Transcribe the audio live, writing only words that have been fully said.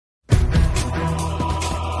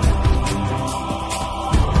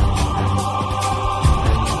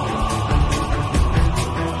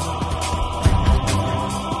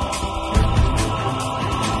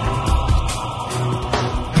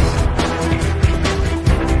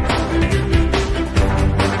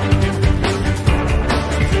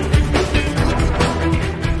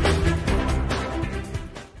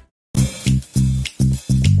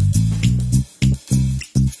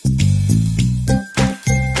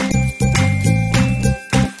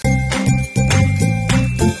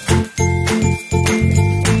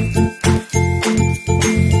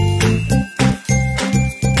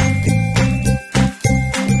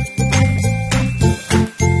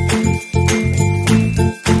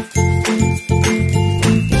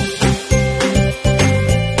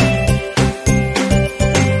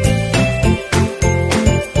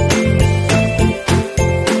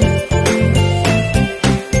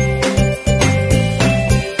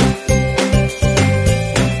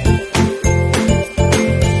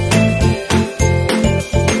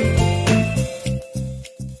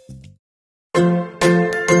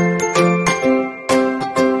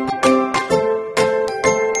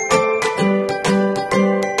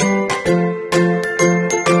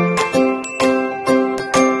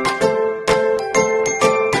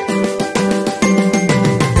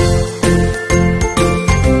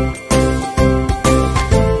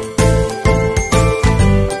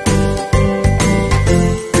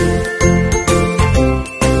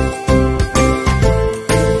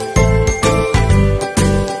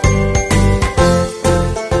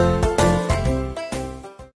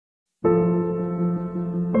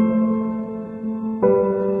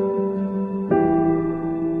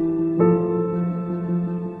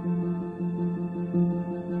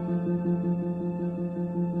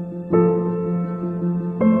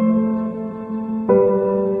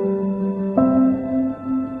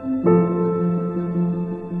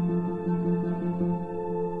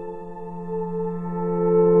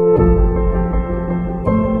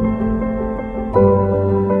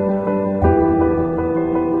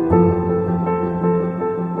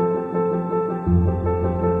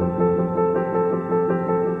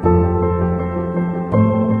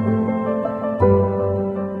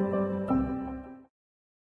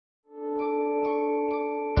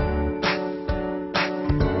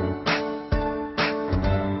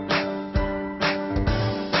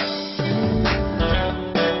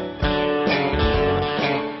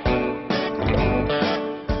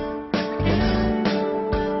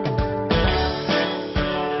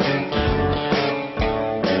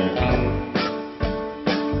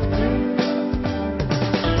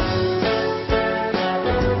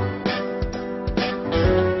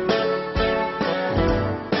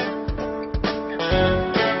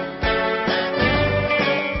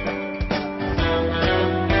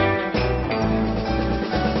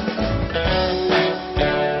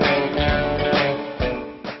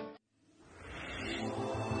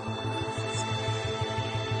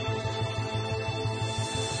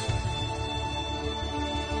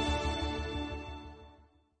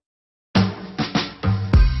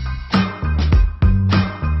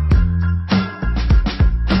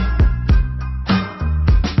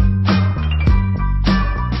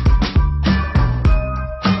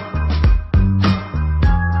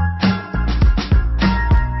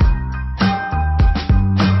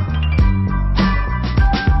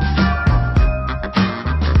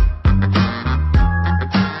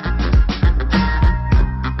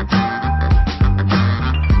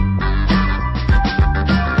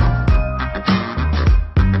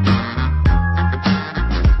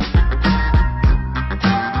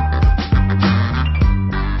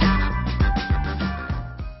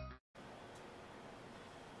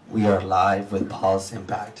live with Paul's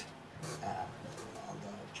Impact. On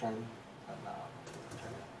the turn.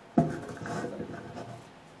 You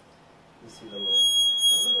see the little.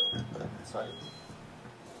 Sorry.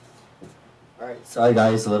 All right. Sorry,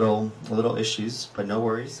 guys. A little issues, but no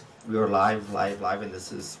worries. We are live, and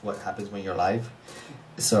this is what happens when you're live.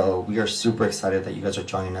 So we are super excited that you guys are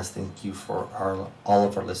joining us. Thank you for all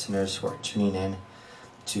of our listeners who are tuning in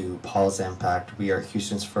to Paul's Impact. We are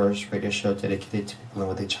Houston's first radio show dedicated to people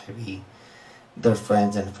living with HIV, their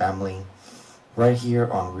friends and family, right here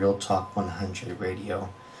on Real Talk 100 Radio.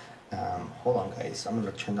 Hold on, guys. I'm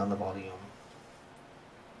going to turn down the volume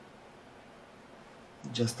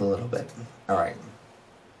just a little bit. All right.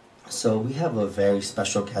 So we have a very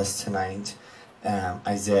special guest tonight,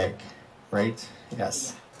 Isaac, right?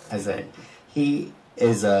 Yes, Isaac. He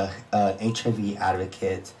is an HIV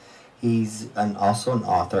advocate. He's also an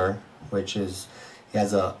author, which is, he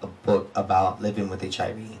has a book about living with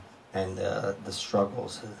HIV and the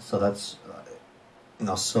struggles. So that's,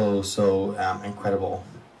 so incredible.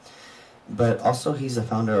 But also he's the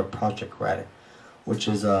founder of Project Red, which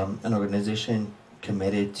is an organization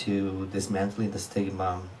committed to dismantling the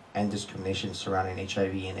stigma and discrimination surrounding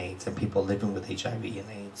HIV and AIDS and people living with HIV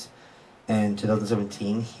and AIDS. In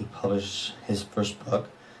 2017, he published his first book,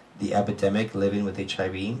 The Epidemic, Living with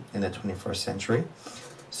HIV in the 21st Century.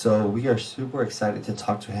 So we are super excited to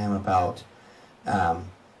talk to him about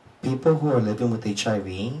people who are living with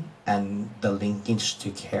HIV and the linkage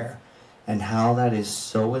to care, and how that is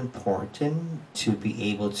so important to be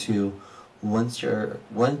able to, once you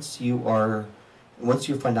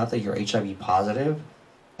find out that you're HIV positive,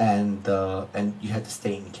 and you have to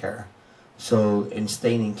stay in care. So in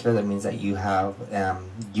staying in care, that means that you have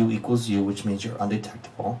U equals U, which means you're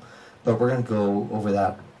undetectable. But we're going to go over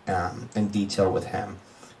that in detail with him.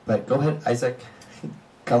 But go ahead, Isaac.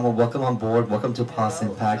 Welcome on board. Welcome to Paul's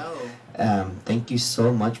Impact. Thank you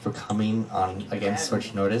so much for coming on against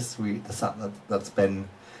short notice. That's been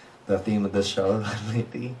the theme of this show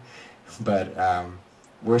lately. But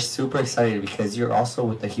we're super excited because you're also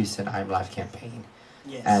with the Houston I'm Live campaign.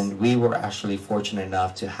 Yes. And we were actually fortunate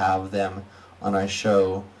enough to have them on our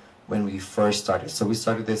show when we first started. So we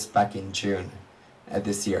started this back in June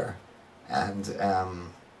this year. And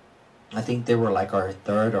I think they were like our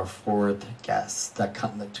third or fourth guests to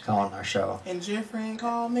come on our show. And Jeffrey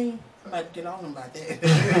called me. I'm about to get on him about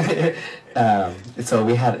that. So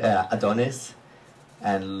we had Adonis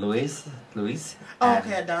and Luis.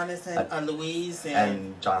 Okay, Adonis and Louise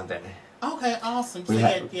and Jonathan. Okay, awesome. So you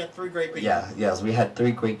had three great people. Yes, we had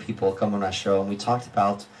three great people come on our show, and we talked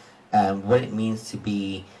about what it means to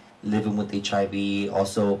be living with HIV,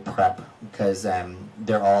 also PrEP, because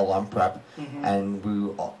they're all on PrEP, and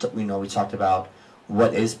we talked about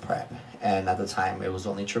what is PrEP, and at the time it was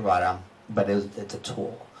only Truvada, but it's a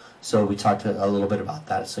tool. So we talked a little bit about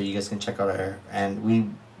that, so you guys can check out and we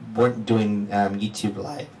weren't doing YouTube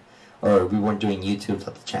Live. Or we weren't doing YouTube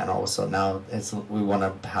at the channel, so now we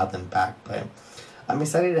want to have them back. But I'm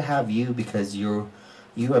excited to have you because you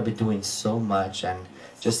have been doing so much, and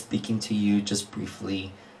just speaking to you just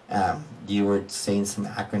briefly, you were saying some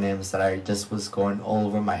acronyms that I just was going all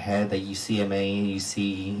over my head. The UCMA,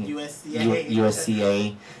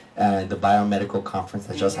 USCA, the biomedical conference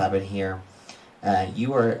that just happened here.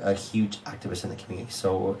 You are a huge activist in the community,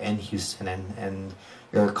 so in Houston, and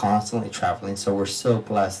you're constantly traveling, so we're so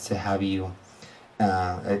blessed to have you,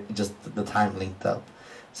 just the time linked up.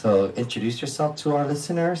 So introduce yourself to our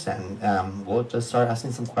listeners, and we'll just start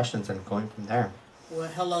asking some questions and going from there. Well,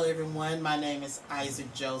 hello everyone. My name is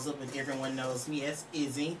Isaac Joseph, and everyone knows me as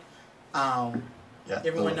Issy.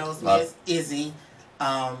 Everyone knows me as Issy.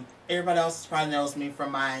 Everybody else probably knows me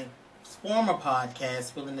from my former podcast,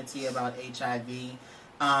 Spilling the Tea about HIV.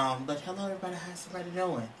 But hello everybody, how's everybody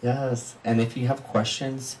doing? Yes, and if you have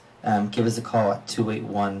questions, give us a call at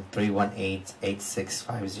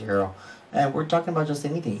 281-318-8650. And we're talking about just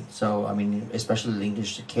anything. So, I mean, especially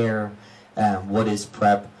linkage to care, what is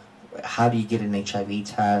PrEP, how do you get an HIV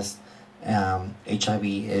test? HIV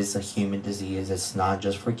is a human disease, it's not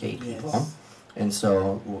just for gay people. Yes. And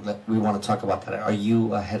so we want to talk about that. Are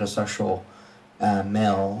you a heterosexual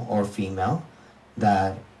male or female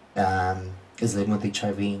that is living with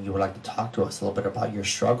HIV and you would like to talk to us a little bit about your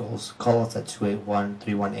struggles? Call us at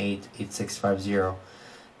 281-318-8650.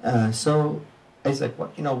 So, Isaac,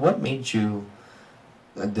 what made you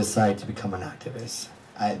decide to become an activist?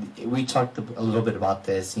 We talked a little bit about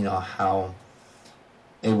this, how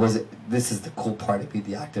this is the cool part to be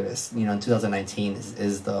the activist. In 2019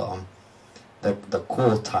 is the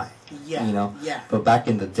cool time. Yeah. But back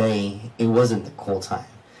in the day, it wasn't the cool time.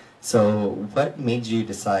 So what made you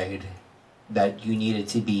decide that you needed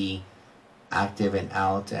to be active and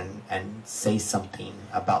out and say something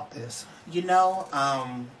about this? You know,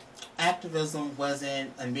 activism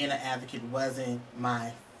wasn't, and being an advocate wasn't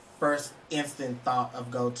my first instant thought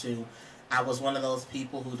of go to. I was one of those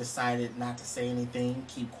people who decided not to say anything,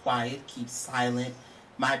 keep quiet, keep silent.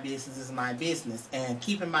 My business is my business. And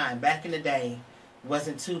keep in mind, back in the day,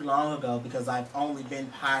 wasn't too long ago, because I've only been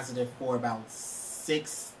positive for about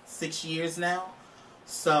six years now.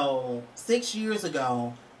 So 6 years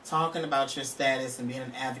ago, talking about your status and being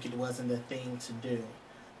an advocate wasn't the thing to do.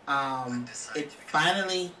 It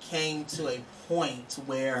finally came to a point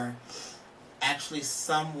where actually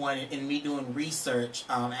someone, in me doing research,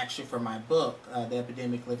 actually for my book, The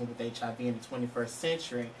Epidemic Living with HIV in the 21st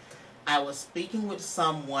Century, I was speaking with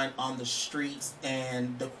someone on the streets,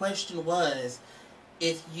 and the question was,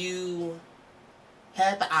 if you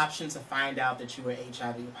had the option to find out that you were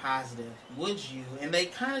HIV positive, would you? And they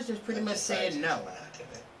kind of just pretty much said no.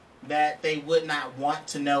 That they would not want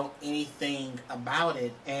to know anything about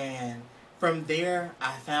it. And from there,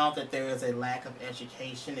 I found that there is a lack of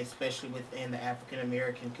education, especially within the African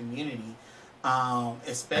American community,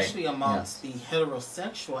 especially amongst the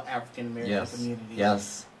heterosexual African American community.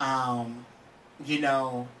 Yes. You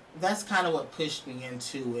know, that's kind of what pushed me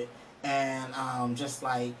into it. And just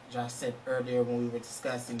like Josh said earlier when we were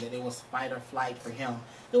discussing that it was fight or flight for him,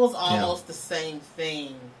 it was almost the same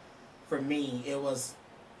thing for me. It was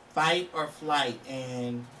fight or flight,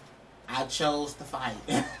 and I chose to fight.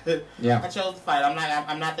 I chose to fight.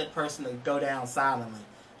 I'm not that person to go down silently.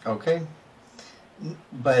 Okay.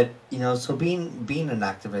 But you know, so being an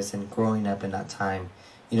activist and growing up in that time,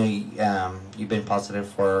 you know, you've been positive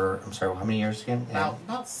for, I'm sorry, how many years again?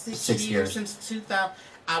 About 6 years since 2000.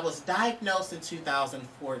 I was diagnosed in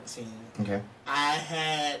 2014. Okay. I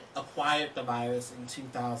had acquired the virus in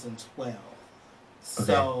 2012.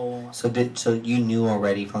 Okay. So you knew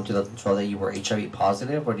already from 2012 that you were HIV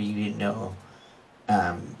positive, or you didn't know,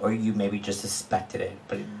 or you maybe just suspected it?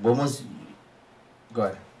 But when was? Go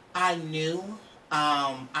ahead. I knew,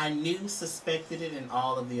 suspected it, and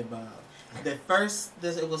all of the above. The first,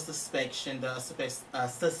 it was suspicion.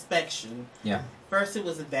 Suspicion. Yeah. First, it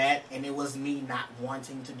was that, and it was me not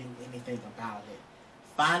wanting to do anything about it.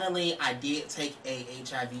 Finally, I did take a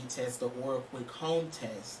HIV test, or a quick home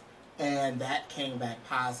test, and that came back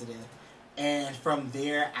positive. And from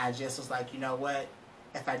there, I just was like, you know what?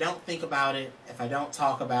 If I don't think about it, if I don't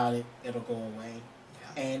talk about it, it'll go away.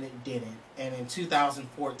 Yeah. And it didn't. And in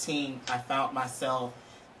 2014, I found myself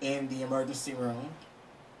in the emergency room.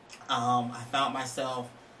 I found myself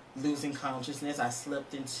losing consciousness. I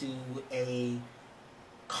slipped into a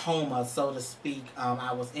coma, so to speak.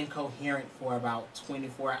 I was incoherent for about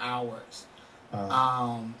 24 hours.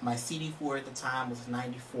 My CD4 at the time was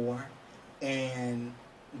 94, and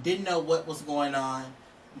didn't know what was going on,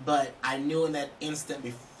 but I knew in that instant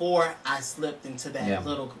before I slipped into that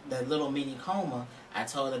little mini coma, I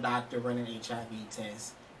told the doctor run an HIV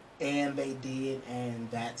test, and they did, and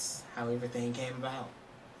that's how everything came about.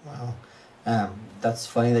 Wow. That's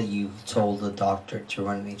funny that you told the doctor to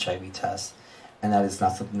run an HIV test, and that is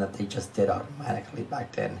not something that they just did automatically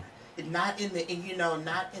back then. Not in the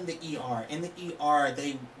ER. In the ER,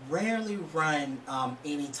 they rarely run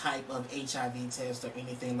any type of HIV test or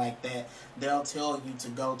anything like that. They'll tell you to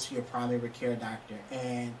go to your primary care doctor.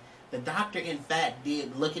 And the doctor, in fact,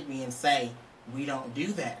 did look at me and say, "We don't do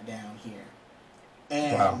that down here."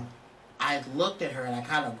 And I looked at her and I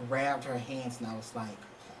kind of grabbed her hands and I was like,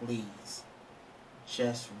 "Please,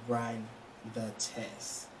 just run the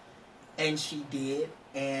test." And she did,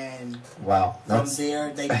 and from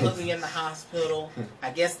there, they put me in the hospital.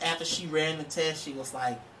 I guess after she ran the test, she was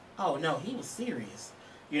like, "Oh, no, he was serious."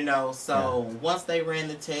 You know, so once they ran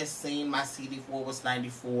the test, seeing my CD4 was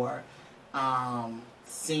 94,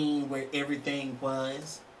 seeing where everything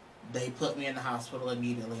was, they put me in the hospital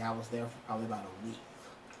immediately. I was there for probably about a week.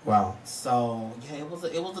 Wow. So, yeah, it was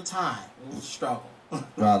a time. It was a struggle.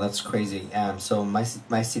 Wow, that's crazy. So my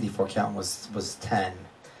CD4 count was 10.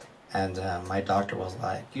 And my doctor was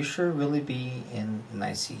like, "You should really be in an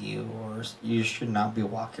ICU, or you should not be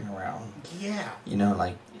walking around." Yeah. You know,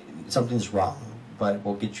 like, something's wrong, but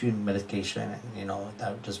we'll get you medication, and, you know,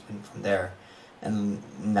 that just went from there. And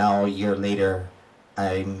now, a year later,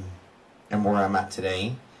 I'm where I'm at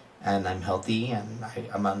today, and I'm healthy, and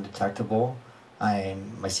I'm undetectable. My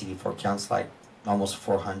CD4 count's like almost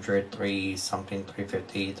 400, 3-something,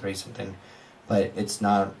 350, 3-something, but it's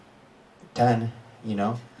not 10. You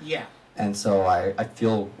know? Yeah. And so I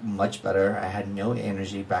feel much better. I had no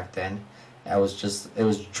energy back then. It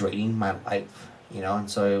was draining my life, you know? And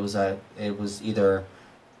so it was either,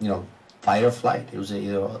 you know, fight or flight. It was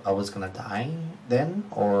either I was going to die then,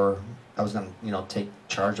 or was gonna, take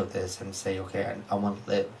charge of this and say, okay, I want to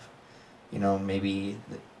live. Maybe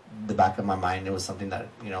the back of my mind, it was something that,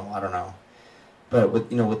 I don't know. But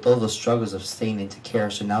with all those struggles of staying into care,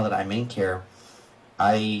 so now that I'm in care,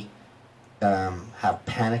 I have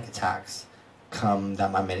panic attacks come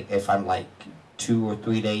that if I'm like 2 or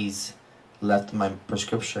 3 days left in my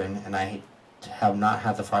prescription and I have not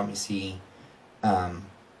had the pharmacy, I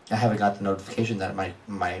haven't got the notification that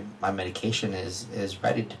my medication is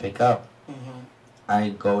ready to pick up. I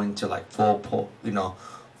go into like full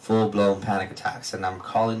blown panic attacks, and I'm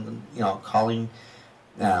calling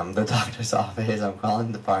the doctor's office. I'm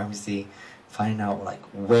calling the pharmacy, finding out like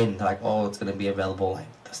when. They're like, oh, it's gonna be available like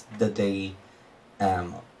the day,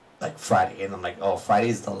 like Friday, and I'm like, oh, Friday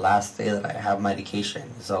is the last day that I have medication.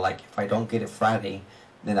 So like, if I don't get it Friday,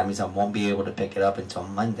 then that means I won't be able to pick it up until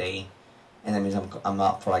Monday, and that means I'm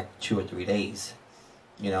out for like 2 or 3 days,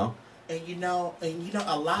 And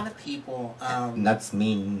a lot of people. And that's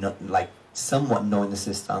me, like somewhat knowing the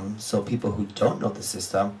system. So people who don't know the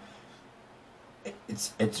system,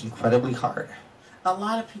 it's incredibly hard. A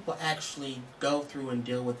lot of people actually go through and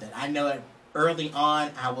deal with it. I know that early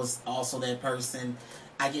on, I was also that person.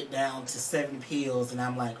 I get down to 7 pills, and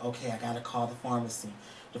I'm like, okay, I gotta call the pharmacy.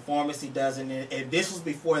 The pharmacy doesn't, and this was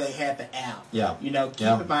before they had the app. Yeah.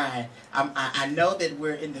 Keep in mind, I know that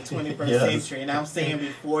we're in the 21st century, and I'm saying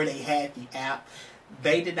before they had the app,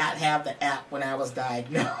 they did not have the app when I was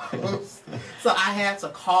diagnosed. So I had to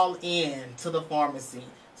call in to the pharmacy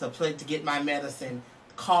to get my medicine.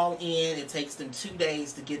 Call in, it takes them 2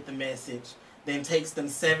 days to get the message, then takes them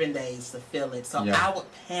 7 days to fill it. So I would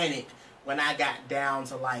panic when I got down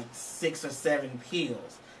to like 6 or 7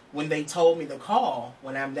 pills. When they told me to call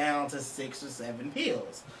when I'm down to 6 or 7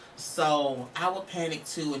 pills. So I would panic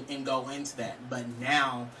too and go into that. But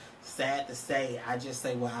now, sad to say, I just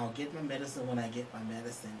say, well, I'll get my medicine when I get my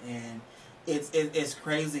medicine. And it's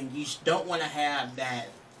crazy. You don't want to have that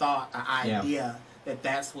thought or idea that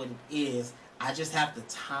that's what it is. I just have to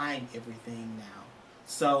time everything now.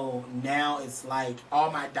 So now it's like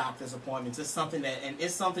all my doctor's appointments. It's something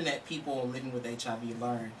that people living with HIV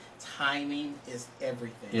learn. Timing is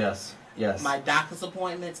everything. Yes. My doctor's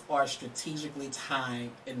appointments are strategically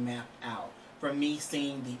timed and mapped out. From me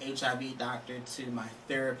seeing the HIV doctor to my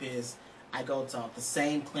therapist, I go to the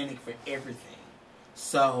same clinic for everything.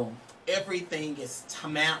 So everything is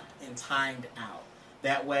mapped and timed out.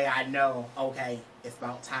 That way I know, okay, it's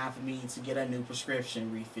about time for me to get a new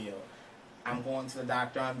prescription refilled. I'm going to the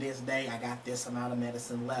doctor on this day. I got this amount of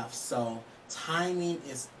medicine left. So timing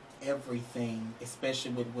is everything, especially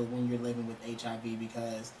with when you're living with HIV,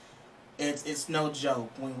 because it's no joke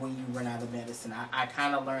when you run out of medicine. I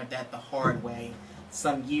kind of learned that the hard way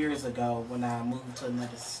some years ago when I moved to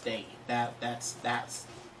another state. That's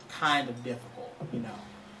kind of difficult,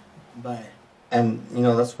 But and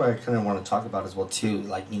that's what I kind of want to talk about as well too.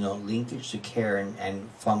 Like linkage to care and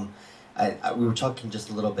from. We were talking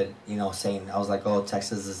just a little bit, saying, I was like, oh,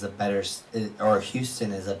 Texas is a better, or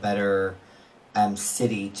Houston is a better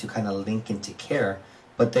city to kind of link into care.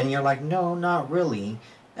 But then you're like, no, not really.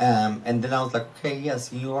 And then I was like, okay,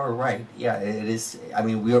 yes, you are right. Yeah, it is. I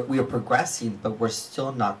mean, we are progressing, but we're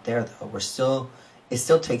still not there, though. It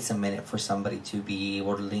still takes a minute for somebody to be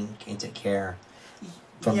able to link into care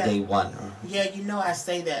from day one. Yeah, I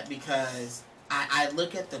say that because I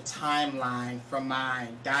look at the timeline from my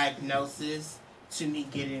diagnosis to me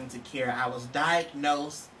getting into care. I was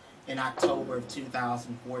diagnosed in October of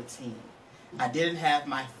 2014. I didn't have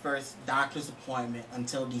my first doctor's appointment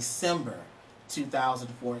until December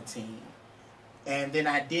 2014. And then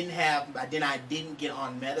I didn't get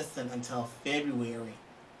on medicine until February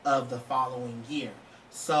of the following year.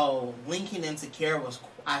 So linking into care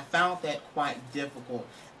I found that quite difficult,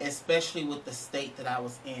 especially with the state that I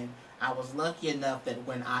was in. I was lucky enough that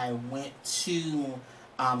when I went to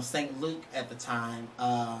St. Luke at the time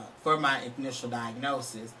for my initial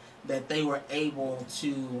diagnosis, that they were able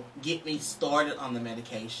to get me started on the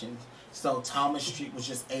medications. So Thomas Street was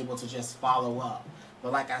just able to just follow up.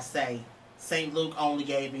 But like I say, St. Luke only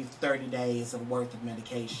gave me 30 days of worth of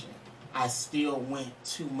medication. I still went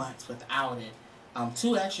 2 months without it.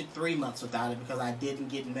 3 months without it because I didn't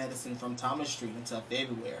get medicine from Thomas Street until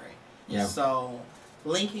February. Yeah. So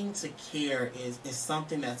linking to care is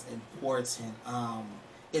something that's important.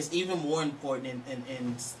 It's even more important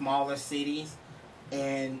in smaller cities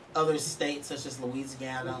and other states such as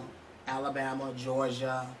Louisiana, Alabama,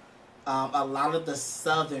 Georgia. A lot of the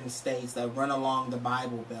southern states that run along the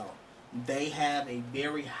Bible Belt, they have a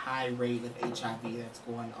very high rate of HIV that's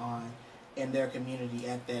going on in their community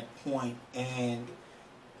at that point. And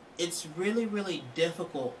it's really, really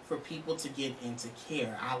difficult for people to get into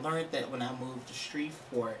care. I learned that when I moved to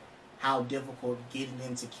Shreveport, how difficult getting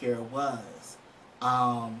into care was.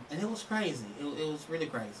 And it was crazy. It was really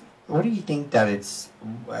crazy. What do you think that it's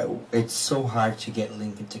so hard to get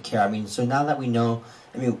linked into care? I mean, so now that we know,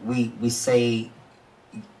 I mean, we say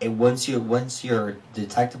once you're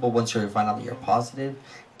detectable, once you find out that you're positive,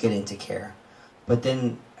 get into care. But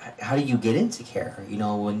then, how do you get into care? You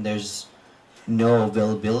know, when there's no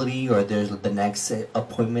availability, or there's the next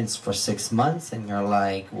appointments for 6 months, and you're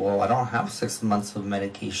like, well, I don't have 6 months of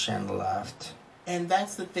medication left. And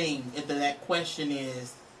that's the thing. That question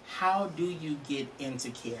is, how do you get into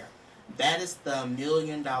care? That is the $1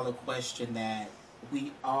 million question that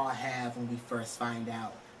we all have when we first find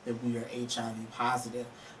out that we are HIV positive.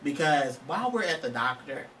 Because while we're at the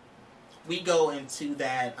doctor, we go into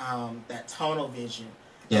that tunnel vision.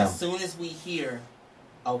 Yeah. As soon as we hear,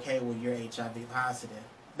 okay, well, you're HIV positive,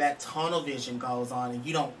 that tunnel vision goes on, and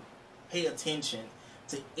you don't pay attention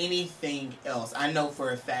to anything else. I know for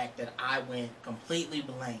a fact that I went completely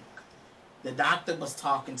blank. The doctor was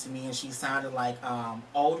talking to me, and she sounded like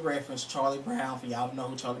old reference Charlie Brown. For y'all know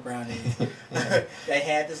who Charlie Brown is. They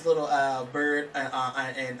had this little bird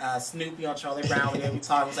and Snoopy on Charlie Brown when they would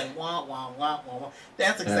talk. It was like wah wah wah wah wah.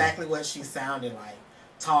 That's exactly what she sounded like,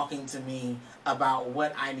 talking to me about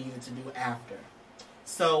what I needed to do after.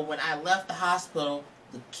 So when I left the hospital,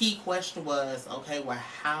 the key question was, okay, well,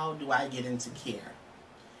 how do I get into care?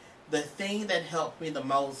 The thing that helped me the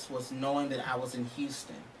most was knowing that I was in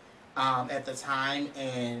Houston at the time,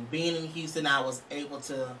 and being in Houston, I was able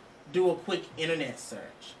to do a quick internet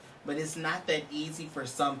search. But it's not that easy for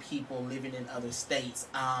some people living in other states.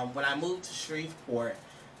 When I moved to Shreveport,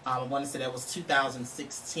 I want to say that was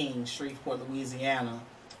 2016, Shreveport, Louisiana,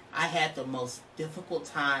 I had the most difficult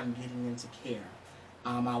time getting into care.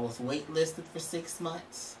 I was waitlisted for 6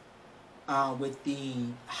 months with the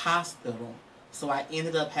hospital. So I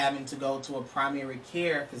ended up having to go to a primary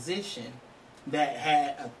care physician that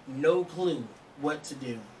had no clue what to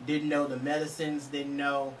do. Didn't know the medicines, didn't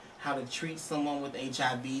know how to treat someone with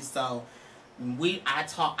HIV. So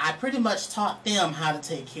I pretty much taught them how to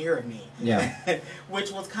take care of me. Yeah.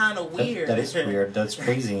 Which was kind of weird. That is weird. That's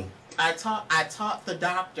crazy. I taught the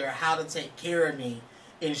doctor how to take care of me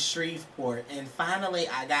in Shreveport, and finally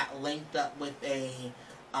I got linked up with a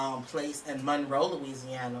place in Monroe,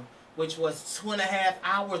 Louisiana, which was 2.5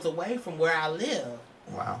 hours away from where I live.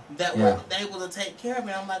 Wow. That were able to take care of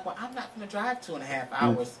me. I'm like, well, I'm not going to drive 2.5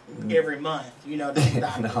 hours every month, to the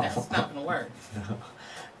doctor. No. That's not going to work.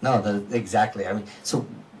 No, exactly. I mean, so,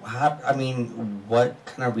 what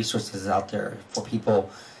kind of resources is out there for people?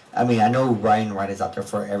 I mean, I know Ryan White is out there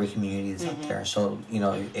for every community that's out there. So,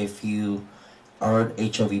 if you are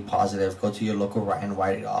HIV positive, go to your local Ryan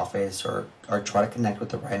White office, or try to connect with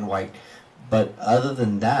the Ryan White. But other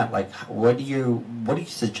than that, like, what do you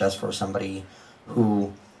suggest for somebody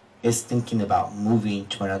who is thinking about moving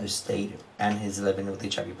to another state and is living with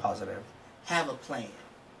HIV positive? Have a plan.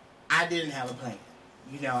 I didn't have a plan.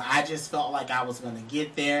 I just felt like I was going to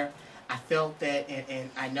get there. I felt that, and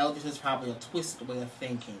I know this is probably a twisted way of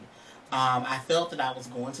thinking. I felt that I was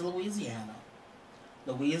going to Louisiana.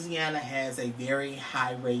 Louisiana has a very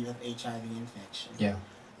high rate of HIV infection. Yeah.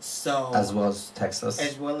 So as well as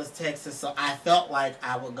Texas. So I felt like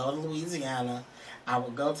I would go to Louisiana, I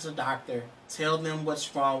would go to the doctor, tell them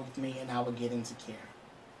what's wrong with me, and I would get into care.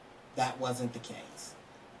 That wasn't the case.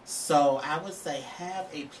 So I would say have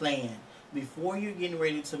a plan. Before you're getting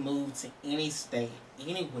ready to move to any state,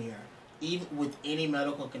 anywhere, even with any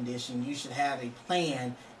medical condition, you should have a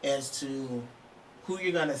plan as to who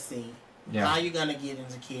you're going to see, how you're going to get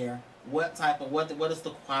into care, what is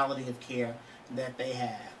the quality of care that they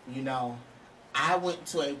have. I went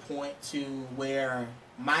to a point to where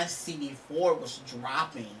my CD4 was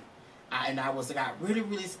dropping, and I got really,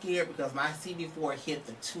 really scared because my CD4 hit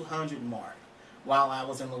the 200 mark while I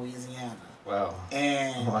was in Louisiana. Wow.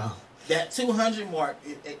 And that 200 mark,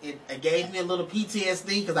 it gave me a little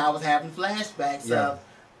PTSD because I was having flashbacks of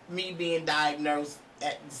me being diagnosed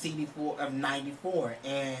at CD4 of 94,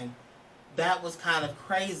 and that was kind of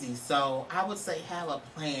crazy. So I would say have a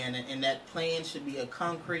plan, and that plan should be a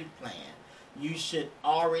concrete plan. You should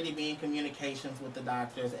already be in communications with the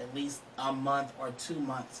doctors at least a month or 2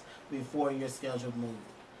 months before your scheduled move.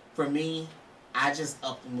 For me, I just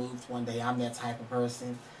up and moved one day. I'm that type of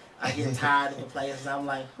person. I get tired of the place, and I'm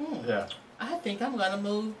like, I think I'm going to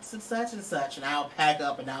move to such and such, and I'll pack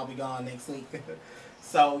up and I'll be gone next week.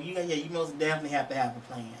 So, you most definitely have to have a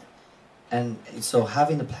plan. And so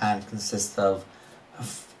having the plan consists of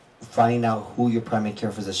finding out who your primary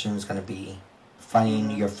care physician is going to be,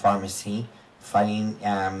 finding your pharmacy, finding,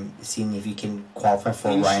 seeing if you can qualify for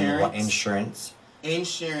insurance.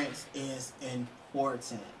 Insurance is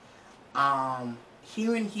important.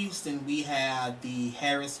 Here in Houston, we have the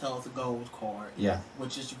Harris Health Gold Card,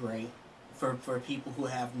 which is great for people who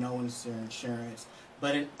have no insurance.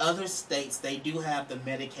 But in other states, they do have the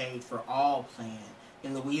Medicaid for All plan.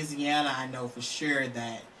 In Louisiana, I know for sure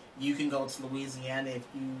that you can go to Louisiana if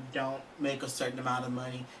you don't make a certain amount of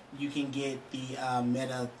money. You can get the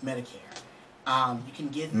Medicare. You can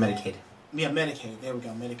get Medicaid. Medicaid. There we go.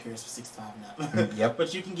 Medicare is for 65 and up. Yep.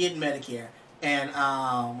 But you can get Medicare and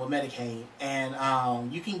Medicaid,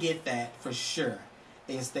 and you can get that for sure.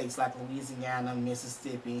 In states like Louisiana,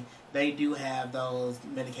 Mississippi, they do have those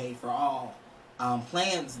Medicaid for All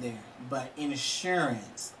plans there. But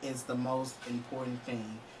insurance is the most important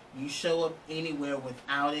thing. You show up anywhere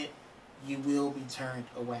without it, you will be turned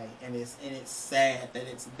away, and it's sad that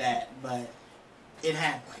it's that, but it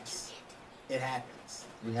happens. It happens.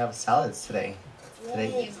 We have salads today.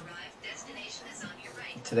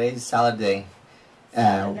 Today's salad day.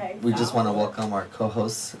 We just want to welcome our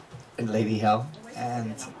co-host, Lady Hell,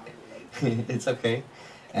 and it's okay.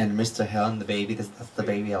 And Mr. Hell and the baby. That's the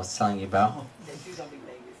baby I was telling you about.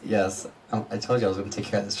 Yes, I told you I was going to take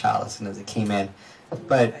care of this child as soon as it came in.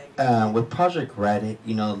 But with Project Red,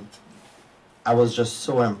 you know, I was just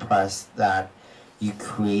so impressed that you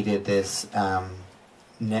created this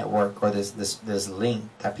network or this link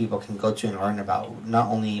that people can go to and learn about, not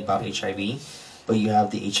only about HIV, but you have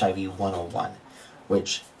the HIV 101,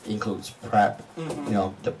 which includes PrEP, you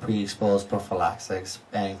know, the pre-exposed prophylaxis,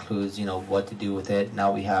 and includes, you know, what to do with it.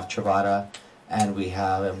 Now we have Truvada, and we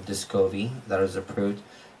have Descovy that is approved.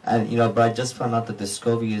 And, you know, but I just found out that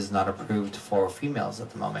Descovy is not approved for females at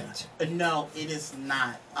the moment. No, it is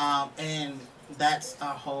not. And that's a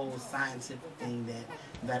whole scientific thing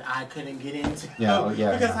that I couldn't get into.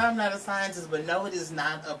 Because I'm not a scientist, but no, it is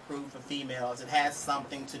not approved for females. It has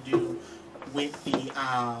something to do with the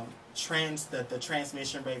the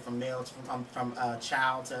transmission rate from male to, from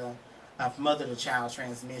child to mother to child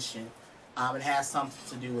transmission. It has something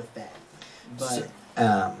to do with that. But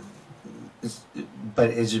but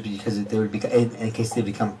is it because they would be in case they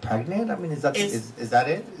become pregnant? I mean, is that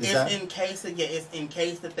it? In case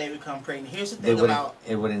that they become pregnant. Here's the thing about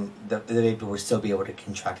the baby would still be able to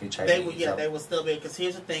contract HIV. They would still be, because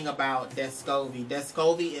here's the thing about Descovy.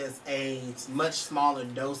 Descovy is a much smaller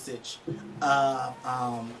dosage of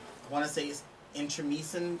I want to say it's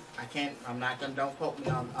intromycin. Don't quote me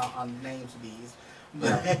on the names of these,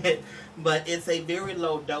 but it's a very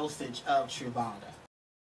low dosage of Truvada.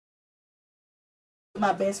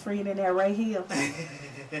 My best friend in there, Ray Hill.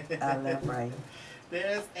 I love Ray.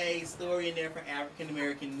 There's a story in there for African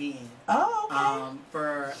American men. Oh, okay.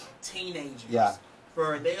 For teenagers. Yeah.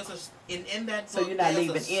 In that book. So you're not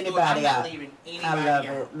leaving anybody out. I'm not leaving anybody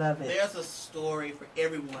out. Love it. There's a story for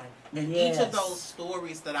everyone, and each of those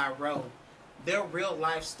stories that I wrote, they're real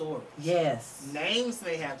life stories. Yes. Names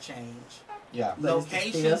may have changed. Yeah.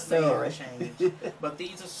 Locations may have changed, but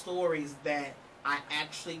these are stories that I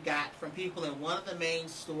actually got from people, and one of the main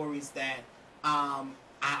stories that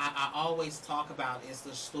I always talk about is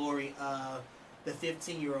the story of the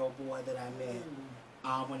 15-year-old boy that I met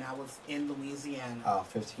when I was in Louisiana. Oh,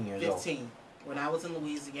 15 years old. 15. When I was in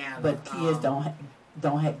Louisiana. But kids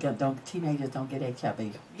teenagers don't get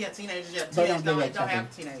HIV. Yeah, teenagers. Yeah, they don't have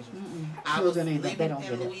teenagers. I was living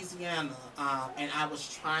in Louisiana, and I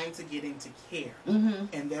was trying to get into care,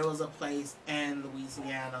 and there was a place in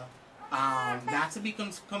Louisiana. Not to be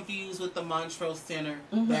confused with the Montrose Center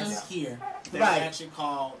that's here. They're actually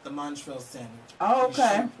called the Montrose Center. Oh,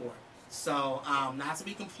 okay. So, not to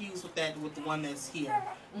be confused with the one that's here.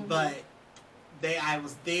 But I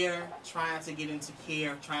was there trying to get into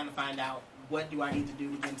care, trying to find out what do I need to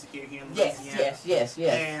do to get into care here in Louisiana. Yes.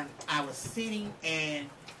 And I was sitting, and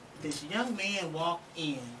this young man walked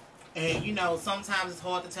in. And, you know, sometimes it's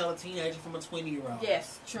hard to tell a teenager from a 20-year-old.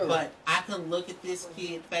 Yes, true. But I could look at this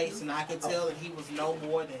kid's face, and I could tell that he was no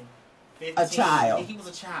more than 15. A child. He was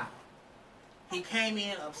a child. He came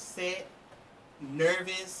in upset,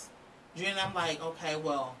 nervous. And I'm like, okay,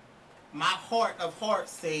 well, my heart of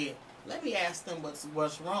hearts said, let me ask them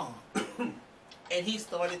what's wrong. And he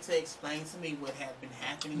started to explain to me what had been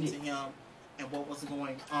happening to him and what was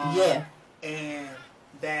going on. Yeah. And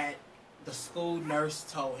that the school nurse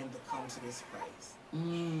told him to come to this place.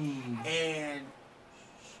 And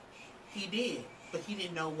he did, but he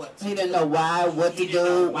didn't know what to do. He didn't know why, what to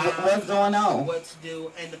do, what's going on. What to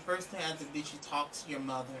do. And the first thing I said, did you talk to your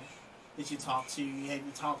mother? Have you talked to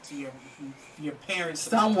your parents?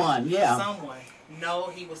 Someone, yeah. Someone. No,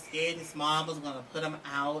 he was scared his mom was going to put him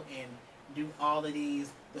out and do all of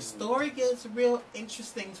these. The story gets real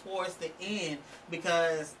interesting towards the end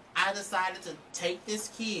because I decided to take this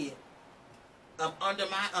kid up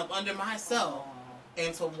under myself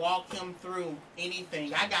and to walk him through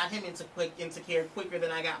anything. I got him into care quicker than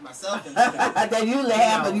I got myself into care. Then you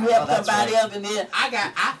laugh and you help somebody else, and then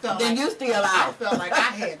I felt then like you still out. I felt like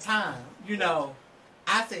I had time.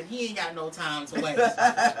 I said he ain't got no time to waste.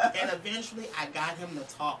 And eventually, I got him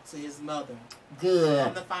to talk to his mother. Good.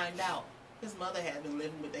 Come to find out, his mother had been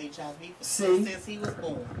living with HIV since he was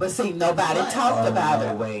born. But see, nobody talked about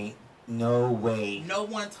it. No way. No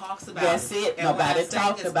one talks about That's it. And nobody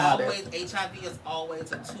talked about it. HIV is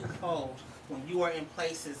always a twofold when you are in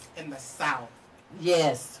places in the South.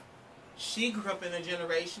 Yes. She grew up in a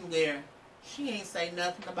generation where she ain't say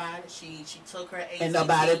nothing about it. She took her AZT. And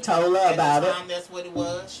nobody told her about it. That's what it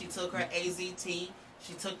was. She took her AZT.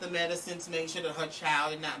 She took the medicine to make sure that her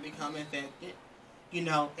child did not become infected.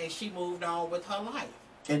 And she moved on with her life.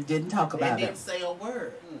 And didn't talk about it. And didn't say a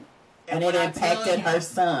word. And it impacted her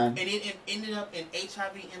son. And HIV ended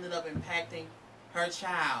up impacting her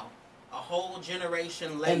child a whole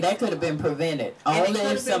generation later. And that could have been prevented. Only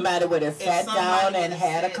if somebody would have sat down and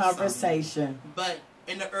had a conversation. But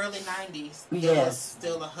in the early 90s, yes, it was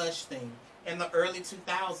still a hush thing. In the early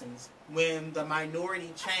 2000s, when the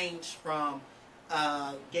minority changed from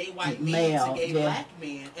gay white men to gay black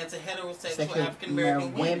men and to heterosexual African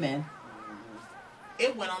American women,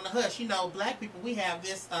 it went on the hush. Black people, we have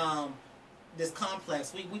this this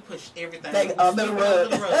complex. We push everything under the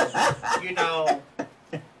rug.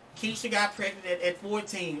 Keisha got pregnant at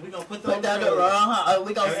 14. We're going to put them on the rug.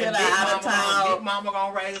 We're going to send her out of town. Big mama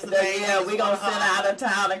going to raise the baby. Yeah, we're going to send her out of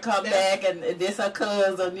town and come back, and this her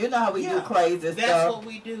cousin. You know how we do crazy stuff. That's what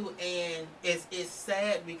we do, and it's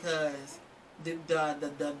sad because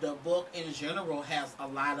the book in general has a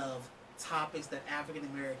lot of topics that African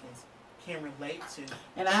Americans can relate to.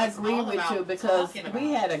 And I agree with you because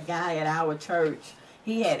we had a guy at our church.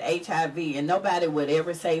 He had HIV, and nobody would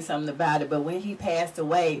ever say something about it. But when he passed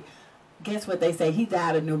away, guess what they say? He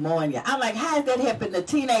died of pneumonia. I'm like, how is that helping the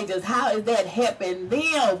teenagers? How is that helping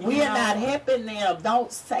them? We're not helping them.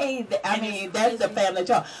 Don't say that. I mean, that's the family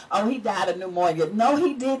joke. Oh, he died of pneumonia. No,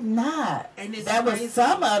 he did not. And that was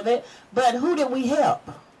some of it. But who did we help?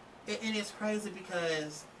 And it's crazy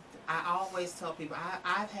because I always tell people,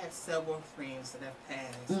 I've had several friends that have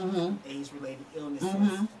passed AIDS-related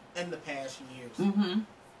illnesses in the past years.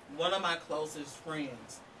 One of my closest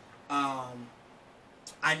friends,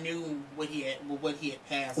 I knew what he had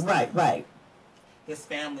passed. Right. His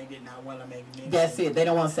family did not want to make mention. That's it. They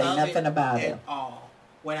don't want to say nothing about it at all.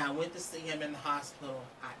 When I went to see him in the hospital,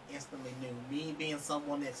 I instantly knew. Me being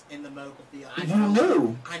someone that's in the medical field, I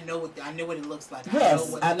knew what it looks like.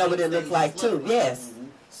 Yes, I know what it looks like too. Yes.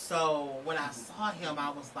 So when I saw him, I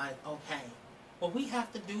was like, okay, well, we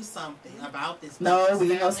have to do something about this. No, we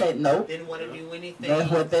ain't gonna say nope. Didn't want to do anything. That's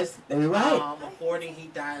what this. You're right. Reporting he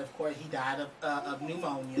died. Of course, he died of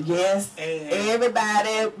pneumonia. Yes. And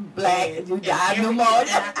everybody black, you died of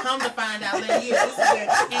pneumonia. And I come to find out later, this is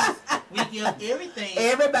where we give everything.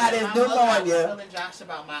 Everybody's pneumonia. I was telling Josh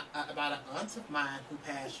about an aunt of mine who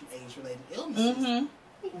passed through AIDS-related illnesses.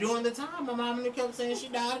 During the time, my mama kept saying she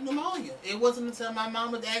died of pneumonia. It wasn't until my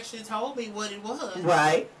mama actually told me what it was.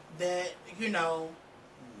 Right. That,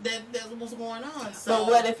 that was going on. So,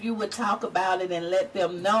 but what if you would talk about it and let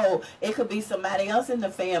them know? It could be somebody else in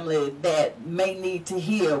the family that may need to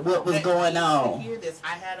hear what was going on. To hear this. I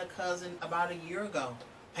had a cousin about a year ago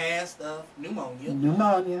passed of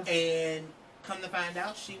pneumonia. And come to find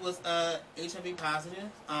out, she was HIV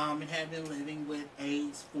positive and had been living with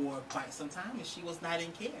AIDS for quite some time, and she was not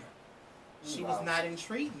in care. She was not in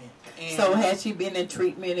treatment. And so had she been in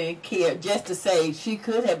treatment and care, just to say she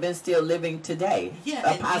could have been still living today?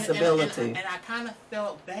 Yeah, a possibility. And I kind of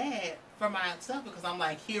felt bad for myself because I'm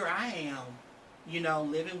like, here I am,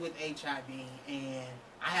 living with HIV, and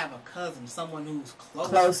I have a cousin, someone who's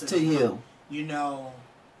close to you.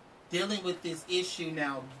 Dealing with this issue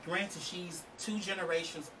now. Granted, she's 2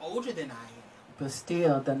 generations older than I am. But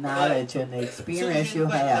still, the knowledge and the experience you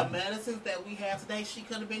have. The medicines that we have today, she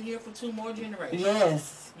could have been here for 2 more generations.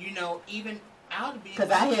 Yes. Even out of being.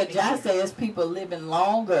 Because I hear Josh say it's people living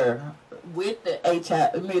longer with the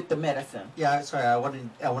HIV, with the medicine. Yeah, sorry. I want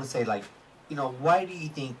to say, like, why do you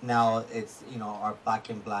think now it's our black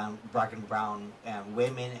and brown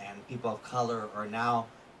women and people of color are now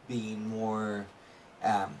being more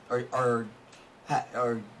or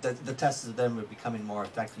the tests of them are becoming more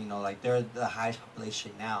effective. Like they're the highest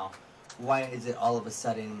population now. Why is it all of a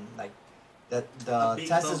sudden like that the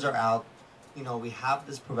tests are out? We have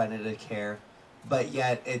this preventative care, but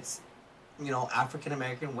yet it's African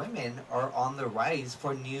American women are on the rise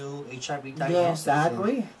for new HIV Yes, diagnoses. I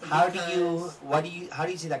agree. How do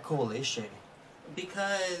you see that correlation?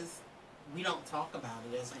 Because we don't talk about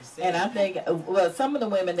it, as we said. And I think, some of the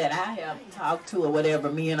women that I have talked to or whatever,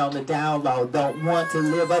 men on the down low, don't want to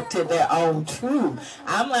live up to their own truth.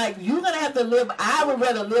 I'm like, you're going to have to live, I would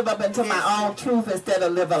rather live up into my own truth instead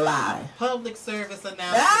of live a lie. Public service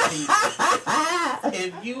announcement.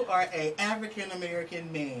 If you are an African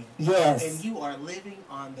American man, yes, and you are living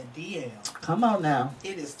on the DL, come on now.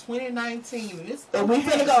 It is 2019, and it's and we're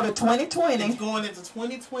going to go to 2020. It's going into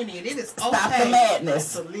 2020, and it is okay Stop the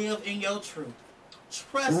madness. To live in your truth.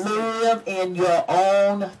 Trust me. Live in your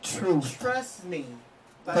own truth. Trust me.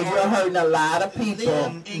 Because you're hurting a lot of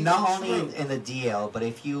people. Not only in the DL, but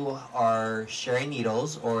if you are sharing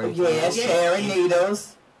needles or sharing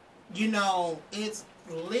needles. It's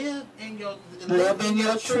live in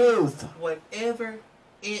your truth. Whatever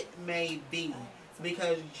it may be.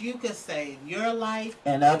 Because you could save your life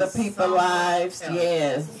and other people's lives, else.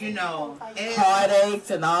 Yes.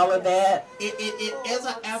 Heartaches and all of that. It as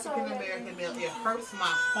an African American male, it hurts my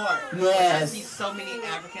heart. Yes. I see so many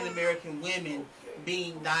African American women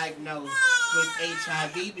being diagnosed with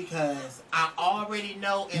HIV because I already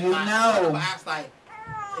know in my heart, I was like,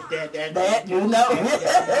 that you know.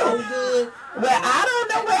 So good. Well, I don't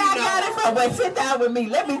know where I got it from. Well, sit down with me.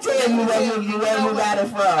 Let me tell you where you got it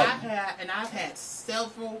from. I've had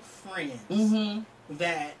several friends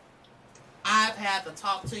that I've had to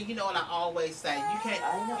talk to. You know what I always say? You can't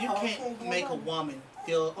make a woman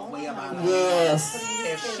feel a way about her. Yes.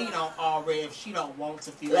 If she don't want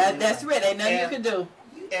to feel that's right. Ain't nothing you can do.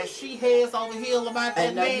 If she heads over heels about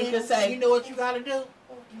that man, you can say. You know what you got to do?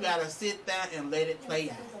 You got to sit there and let it play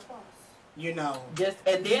out.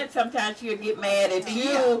 And then sometimes she'll get mad at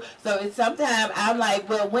you. So sometimes I'm like,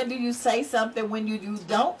 well, when do you say something? When you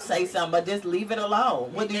don't say something, but just leave it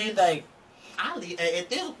alone. What do you think? I leave at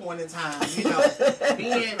this point in time,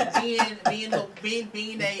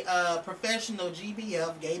 being a professional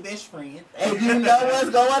GBF, gay best friend, and you know what's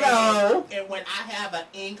going on. And when I have an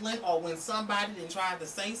inkling, or when somebody then tried to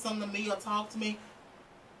say something to me or talk to me,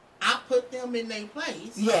 I put them in their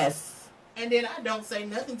place. Yes. And then I don't say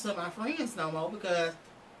nothing to my friends no more because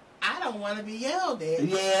I don't want to be yelled at.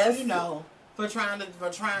 Yes. For trying to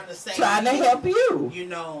say. Trying to help you.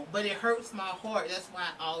 But it hurts my heart. That's why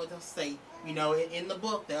I always say, in the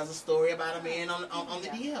book, there's a story about a man on the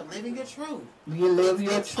DL living your truth. You live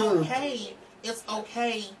your truth. It's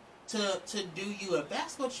okay to do you. If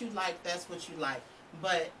that's what you like, that's what you like.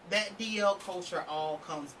 But that DL culture all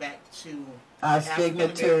comes back to our stigma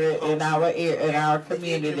in our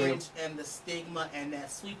community, and the stigma and that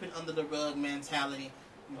sweeping under the rug mentality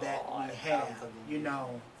that we have.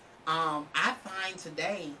 I find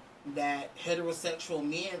today that heterosexual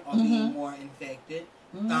men are being more infected,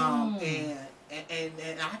 and I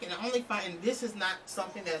can only find, and this is not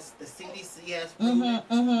something that's the CDC has proven.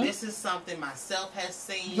 This is something myself has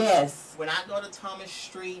seen. Yes. When I go to Thomas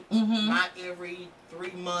Street, not every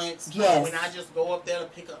 3 months. Yes. When I just go up there to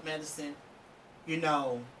pick up medicine,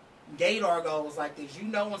 Gator goes like this.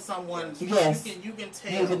 When someone, you can tell.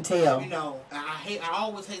 You can tell. I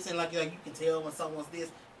always hate saying like you can tell when someone's this.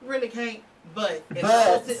 You really can't. But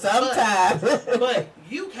sometimes. But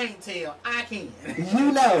you can't tell. I can.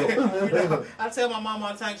 I tell my mom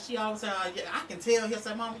all the time. She always says, I can tell. He'll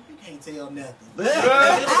say, Mama, you can't tell nothing.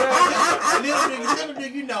 Little do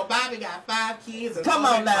you know, Bobby got 5 kids. And come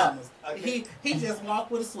on now. He just walked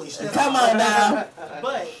with a switch. Come on now.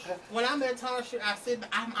 But when I'm at Thomas, I said,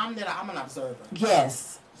 I'm an observer.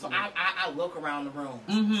 Yes. So I look around the room.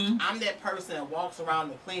 I'm that person that walks around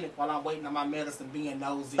the clinic while I'm waiting on my medicine, being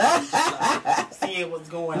nosy, seeing what's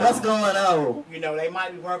going on. They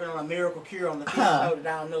might be working on a miracle cure on the 5th floor that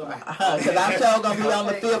I don't know about. Because I'm sure going to be on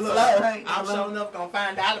the 5th floor. I'm sure enough going to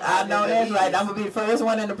find out about it. I know that's right. I'm going to be the first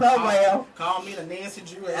one in the program. Call me the Nancy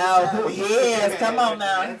Drew. Yes, come on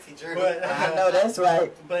now. But I know that's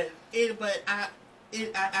right.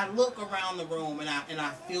 I look around the room and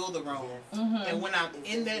I feel the room, and when I'm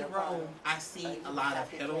in that room, I see a lot of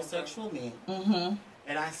heterosexual men,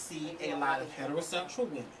 and I see a lot of heterosexual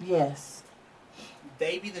women. Yes,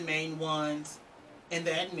 they be the main ones in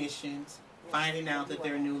the admissions, finding out that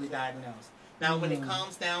they're newly diagnosed. Now, when it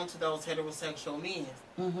comes down to those heterosexual men,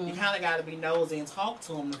 you kind of got to be nosy and talk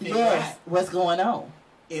to them to figure out what's going on.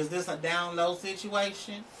 Is this a down low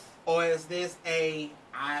situation, or is this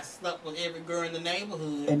I slept with every girl in the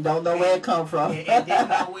neighborhood and don't know where it come from, and didn't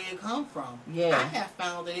know where it come from? Yeah, I have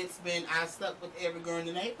found that it's been I slept with every girl in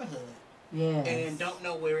the neighborhood, and don't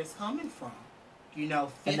know where it's coming from.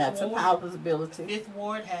 And that's a possibility. 5th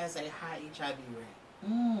Ward has a high HIV rate.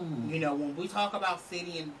 You know, when we talk about the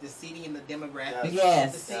city and the demographics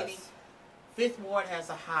of the city, Fifth Ward has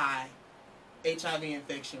a high HIV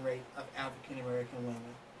infection rate of African American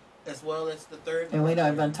women, as well as the third. And we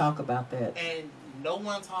don't even talk about that. And no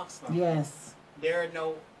one talks about Yes. that. There are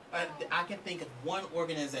no. I can think of one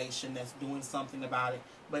organization that's doing something about it,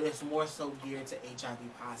 but it's more so geared to HIV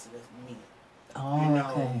positive men. Oh, you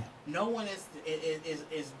know, okay. No one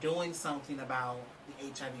is doing something about the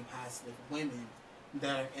HIV positive women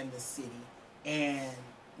that are in the city, and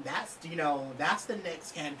that's the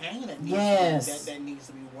next campaign that needs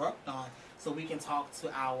to be worked on, so we can talk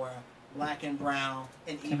to our Black and brown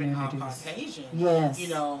and even our Caucasian,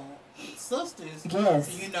 sisters,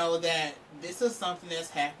 that this is something that's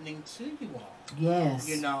happening to you all. Yes.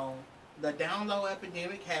 The down low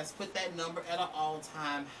epidemic has put that number at an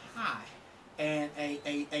all-time high, and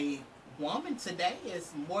a woman today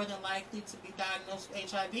is more than likely to be diagnosed with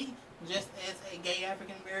HIV just as a gay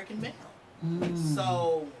African American male.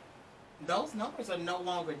 So those numbers are no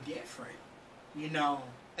longer different,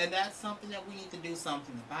 and that's something that we need to do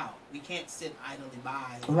something about. We can't sit idly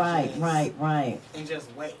by. Right. And just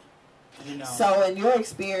wait. So in your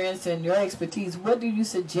experience and your expertise, what do you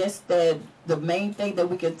suggest that the main thing that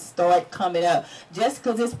we can start coming up? Just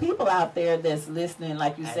because there's people out there that's listening,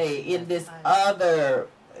 like you say, in this other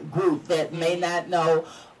group that may not know,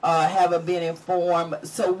 haven't been informed.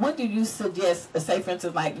 So what do you suggest, say for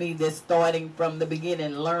instance like me, that's starting from the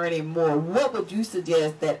beginning, learning more, what would you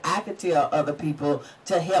suggest that I could tell other people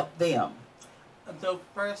to help them? The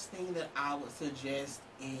first thing that I would suggest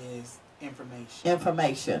is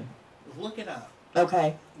Information. Look it up.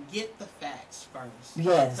 Okay. Get the facts first.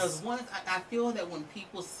 Yes. Because I feel that when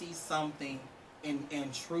people see something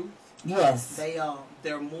in truth, yes,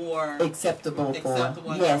 they're more acceptable and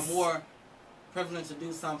yes, they're more privileged to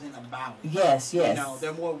do something about it. Yes.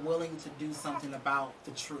 They're more willing to do something about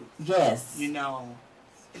the truth. Yes.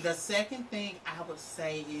 The second thing I would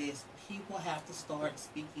say is people have to start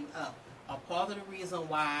speaking up. A part of the reason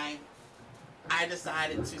why I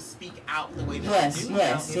decided to speak out the way that I do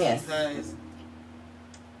now is because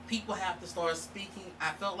people have to start speaking.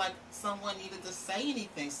 I felt like someone needed to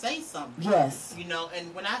say something. Yes.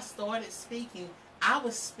 And when I started speaking, I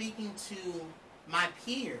was speaking to my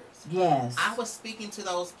peers. Yes. I was speaking to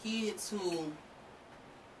those kids who,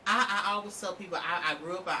 I always tell people, I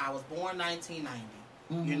grew up, I was born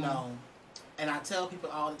 1990, and I tell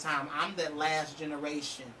people all the time, I'm that last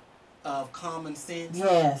generation of common sense.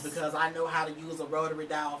 Yes. Because I know how to use a rotary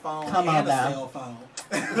dial phone and a cell phone.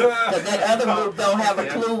 But that other group don't have a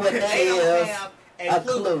clue what that is. Don't have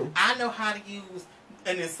a clue. I know how to use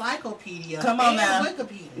an encyclopedia and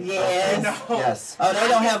Wikipedia. Yes. Yes. Oh, they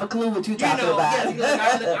don't have a clue what you're talking about.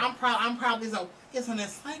 I'm probably it's an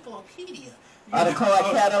encyclopedia. Or the card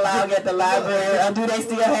catalog at the library. Do they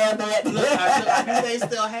still have that? Look, do they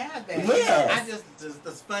still have that? Yes. I just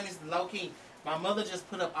the funniest low key. My mother just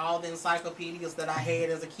put up all the encyclopedias that I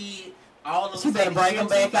had as a kid. All of them. She better bring them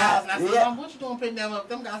back out. And I said, Mom, what you doing putting them up?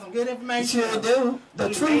 Them got some good information. Sure do. The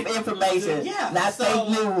truth information. Yeah. Not fake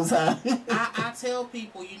news, huh? I tell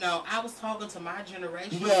people, I was talking to my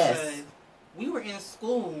generation because we were in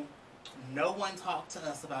school. No one talked to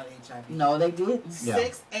us about HIV. No, they didn't.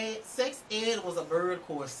 Sex ed was a bird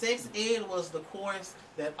course. Sex ed was the course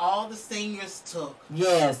that all the seniors took.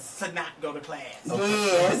 Yes. To not go to class.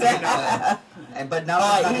 Yes. But now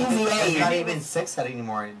it's not even sex ed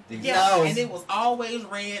anymore. And it was always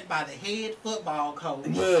ran by the head football coach.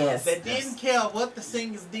 Yes. That didn't care what the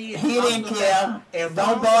seniors did. He didn't care.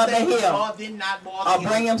 Don't bother him. Did not bother him. Or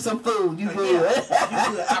bring him some food. You good. You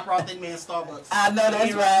good. I brought that man Starbucks. I know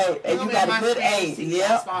that's right. And you got a good age.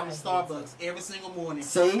 I spot in Starbucks every single morning.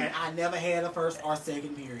 See? And I never had a first or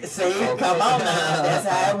second period. See? Come on now. That's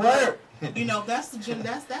how it works.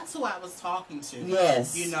 That's who I was talking to.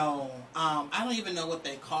 Yes. I don't even know what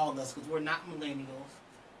they call us because we're not millennials.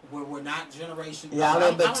 We're not generation. Y'all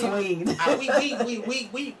in between.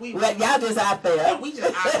 We y'all just out there. We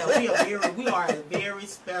just out there. We are a very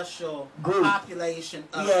special group. Population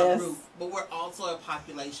of a group, but we're also a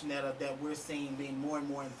population that we're seeing being more and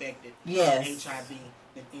more infected with HIV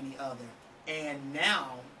than any other. And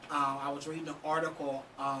now, I was reading an article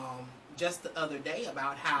just the other day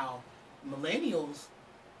about how millennials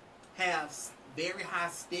have very high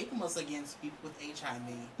stigmas against people with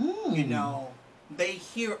HIV. They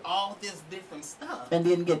hear all this different stuff and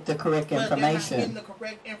didn't get the correct information. They're not getting the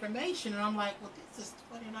correct information, and I'm like, well, this is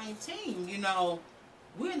 2019.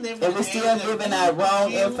 We're living. And we're still giving out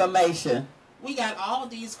wrong information. We got all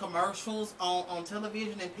these commercials on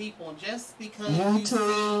television, and people just because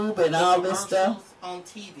YouTube and all this stuff on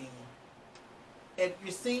TV. if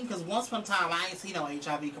you're seeing, because once upon a time I ain't seen no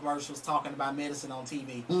HIV commercials talking about medicine on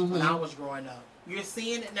TV when I was growing up. You're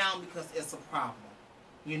seeing it now because it's a problem,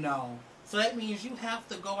 you know. So that means you have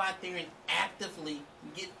to go out there and actively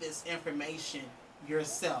get this information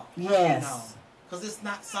yourself. Yes. You know, because it's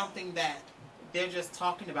not something that they're just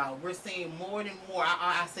talking about. We're seeing more and more.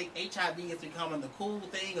 I say HIV is becoming the cool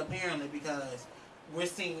thing apparently because we're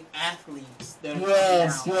seeing athletes that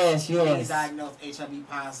are being diagnosed HIV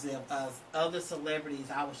positive. Other celebrities.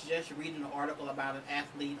 I was just reading an article about an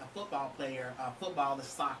athlete, a football player, football is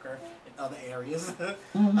soccer in other areas,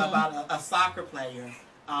 about a soccer player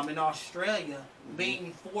in Australia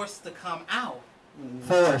being forced to come out.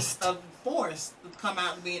 Forced to come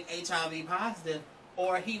out and being HIV positive,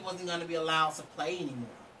 or he wasn't going to be allowed to play anymore.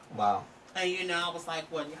 Wow. And you know, I was like,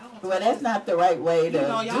 well, that's not the right way to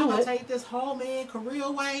y'all gonna it. take this whole man career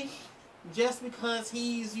away just because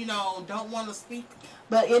he's, don't want to speak.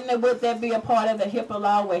 But would that be a part of the HIPAA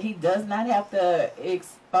law where he does not have to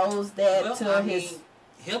expose that to his?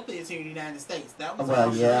 HIPAA is here in the United States. That was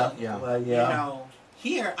Well, yeah. You know,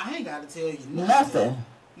 here I ain't got to tell you nothing.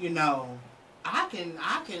 You know, I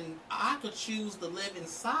could choose to live in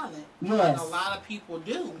silence, like a lot of people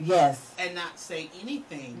do. Yes. And not say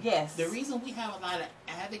anything. Yes. The reason we have a lot of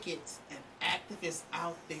advocates and activists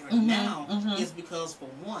out there now is because, for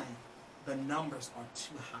one, the numbers are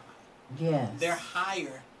too high. Yes. They're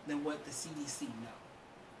higher than what the CDC know.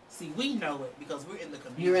 See, we know it because we're in the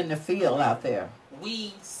community. You're in the field out there.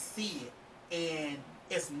 We see it. And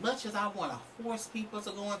as much as I want to force people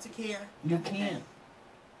to go into care, you can't.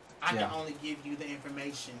 I can only give you the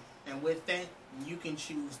information, and with that, you can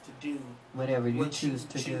choose to do whatever you choose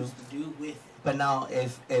to do with it. But now,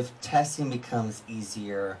 if testing becomes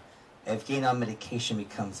easier, if getting on medication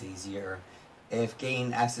becomes easier, if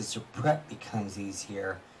getting access to PrEP becomes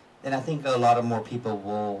easier, then I think a lot of more people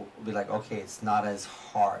will be like, okay, it's not as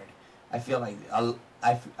hard. I feel like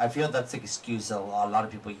I feel that's an excuse a lot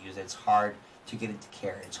of people use. It's hard to get into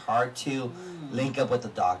care. It's hard to link up with the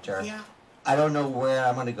doctor. Yeah. I don't know where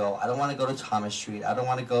I'm going to go. I don't want to go to Thomas Street. I don't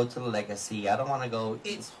want to go to the Legacy. I don't want to go.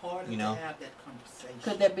 It's hard to have that conversation.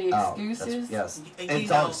 Could there be excuses? Yes. It's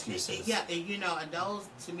all excuses. Yeah, and those,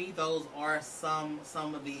 to me, those are some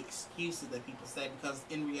of the excuses that people say, because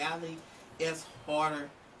in reality, it's harder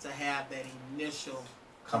to have that initial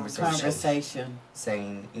conversation.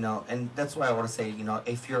 Saying, and that's why I want to say,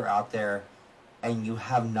 if you're out there and you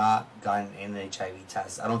have not gotten an HIV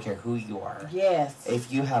test, I don't care who you are. Yes.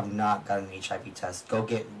 If you have not gotten an HIV test, go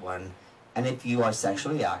get one. And if you are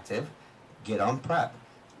sexually active, get on PrEP.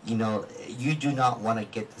 You do not want to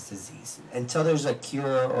get this disease. Until there's a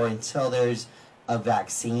cure or until there's a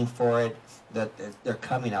vaccine for it, that they're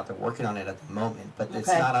coming out, they're working on it at the moment, but it's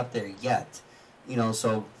not up there yet.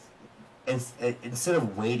 So instead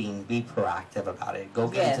of waiting, be proactive about it. Go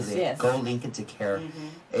get into it. Go link into care.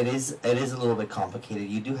 It is a little bit complicated.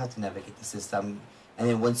 You do have to navigate the system, and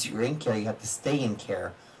then once you're in care, you have to stay in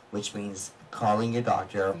care, which means calling your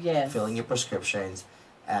doctor, filling your prescriptions,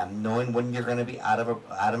 knowing when you're going to be out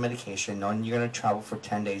of medication, knowing you're going to travel for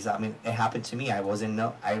 10 days. I mean, it happened to me. I was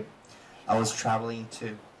traveling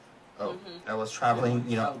to,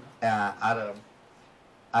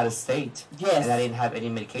 out of state. Yes. And I didn't have any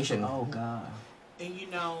medication. Oh, God. And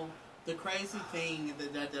the crazy thing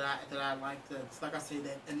that I like to, like I said,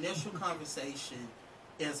 that initial conversation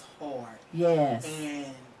is hard. Yes.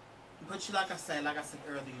 But like I said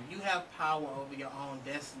earlier, you have power over your own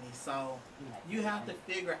destiny. So you have to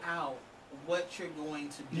figure out what you're going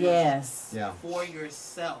to do for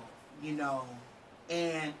yourself,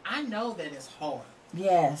 And I know that it's hard.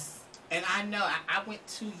 Yes. And I know I went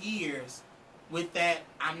 2 years with that,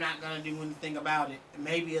 I'm not going to do anything about it.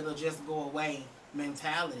 Maybe it'll just go away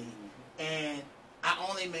mentality. And I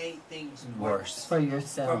only made things worse. For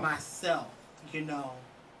yourself. For myself,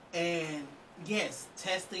 And yes,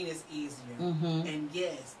 testing is easier. And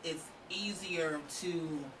yes, it's easier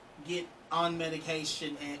to get on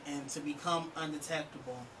medication and to become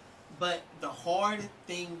undetectable. But the hard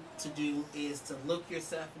thing to do is to look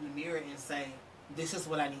yourself in the mirror and say, this is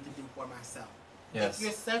what I need to do for myself. Yes. If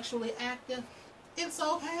you're sexually active, it's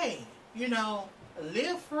okay.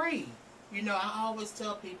 Live free. I always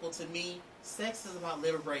tell people, to me, sex is about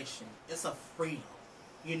liberation. It's a freedom.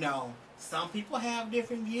 Some people have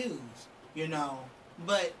different views,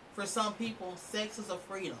 but for some people, sex is a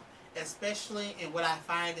freedom. Especially in what I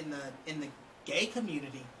find in the gay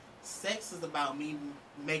community, sex is about me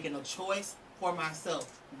making a choice for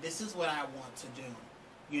myself. This is what I want to do.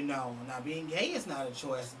 Now being gay is not a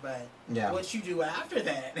choice, but what you do after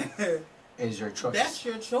that is your choice. That's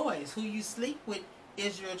your choice. Who you sleep with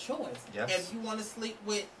is your choice. Yes. If you want to sleep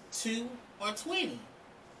with 2, or 20.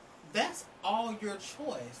 That's all your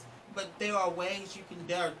choice. But there are ways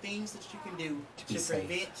there are things that you can do to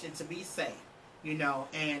prevent and to be safe. You know,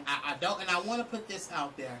 and I want to put this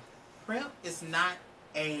out there. PrEP is not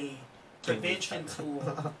a prevention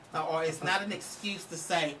tool, or it's not an excuse to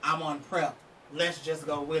say, I'm on PrEP. Let's just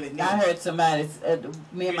go with it. I heard somebody,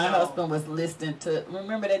 me and my husband was listening to,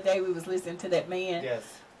 remember that day we was listening to that man? Yes.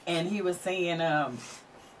 And he was saying,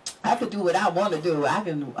 I could do what I want to do. I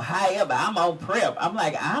can, however, I'm on PrEP. I'm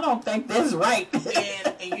like, I don't think that's right.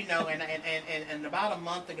 and you know, and about a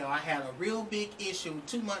month ago, I had a real big issue.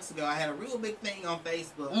 2 months ago, I had a real big thing on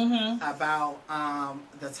Facebook about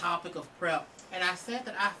the topic of PrEP. And I said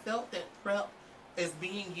that I felt that PrEP is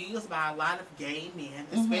being used by a lot of gay men,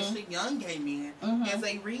 especially young gay men, as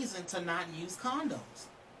a reason to not use condoms.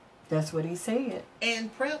 That's what he said.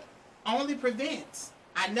 And PrEP only prevents.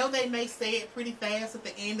 I know they may say it pretty fast at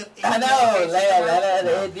the end of it. I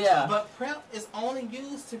know, yeah. But PrEP is only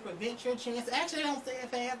used to prevent your chance. Actually, they don't say it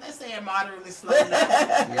fast. They say it moderately slow now.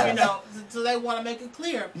 Yes. You know, so they want to make it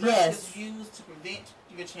clear. PrEP is used to prevent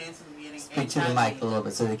your chances of getting HIV. Speak to the mic a little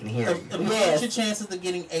bit so they can hear you. Prevent your chances of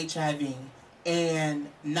getting HIV and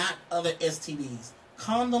not other STDs.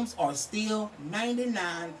 Condoms are still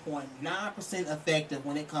 99.9% effective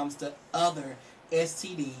when it comes to other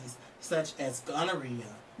STDs, such as gonorrhea,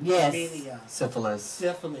 chlamydia, syphilis.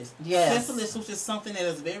 Yes. Syphilis, which is something that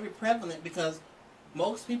is very prevalent because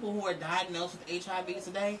most people who are diagnosed with HIV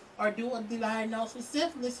today are diagnosed with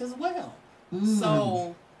syphilis as well.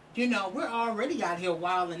 So, you know, we're already out here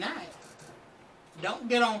wilding out. Don't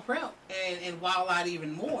get on PrEP and wild out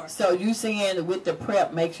even more. So you saying with the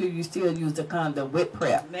PrEP, make sure you still use the condom with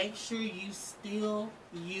PrEP. Make sure you still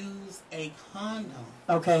use a condom.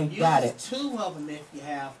 Okay, got it. 2 of them if you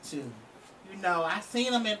have to. You know, I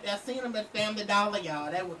seen them at Family Dollar,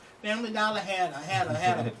 y'all. Family Dollar had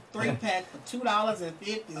a 3-pack for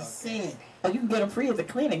 $2.50. Oh, you can get them free at the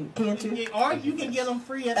clinic, can't you? Or you can get them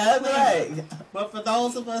free at the clinic. Right. But for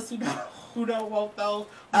those of us who don't want those,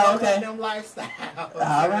 want them lifestyles.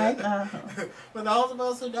 All right. For those of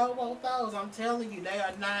us who don't want those, I'm telling you, they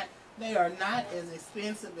are not as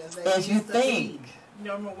expensive as they used you to think. Be. You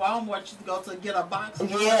know, in Walmart, you can go to get a box for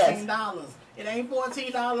 $14. It ain't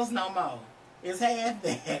 $14 no more. It's half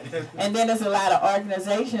that. And then there's a lot of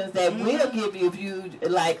organizations that will give you, if you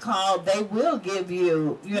like call, they will give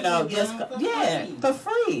you, you know, just for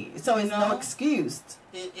free. So it's no excuse.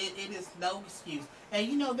 It is no excuse. And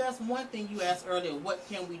you know, that's one thing you asked earlier. What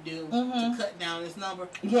can we do to cut down this number?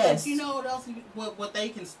 Yes. But you know what else? What they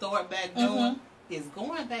can start back doing is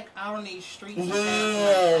going back out on these streets.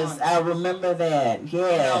 Yes, I remember that. Yes. You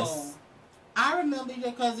know, I remember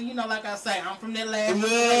because, you know, like I say, I'm from that last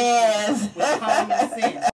generation with common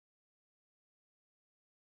sense.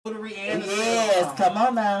 Yes, come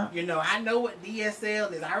on now. You know, I know what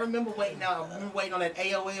DSL is. I remember waiting on that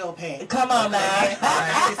AOL pack. Come on now.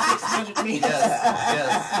 9600 minutes.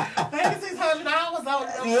 Yes. 9600 hours on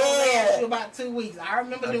about 2 weeks. I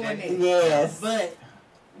remember doing that. Yes. But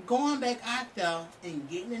going back out there and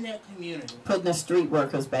getting in that community. Putting the street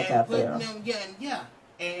workers back out there. Yeah.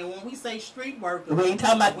 And when we say street workers, we ain't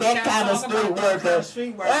talking about that kind of street workers.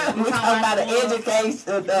 We talking about the education.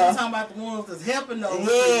 We're talking about the ones that's helping those.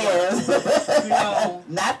 Yes. You know,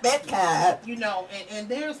 not that kind. You know, and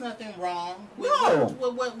there's nothing wrong with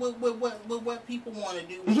what people want to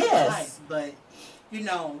do with their life. But, you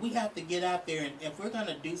know, we have to get out there, and if we're going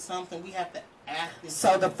to do something, we have to act.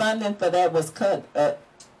 So the funding for that was cut.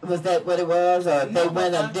 Was that what it was, or they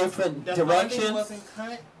went a different direction? The funding wasn't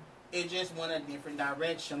cut. It just went a different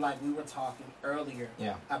direction, like we were talking earlier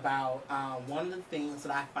about. One of the things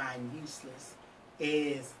that I find useless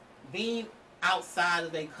is being outside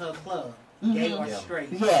of a club, gay or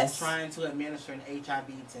straight, trying to administer an HIV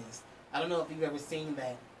test. I don't know if you've ever seen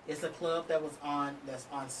that. It's a club that's on Alameda.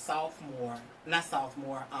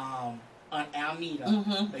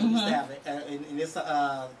 They used to have it, and it's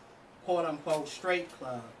a quote unquote straight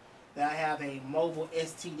club. That I have a mobile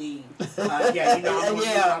STD.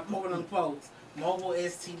 Quote unquote mobile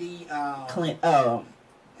STD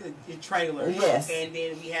trailer. Yes. And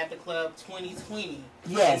then we had the club 2020. Yes.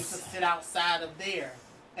 We used to sit outside of there,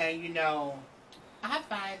 and you know, I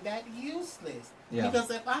find that useless. Yeah.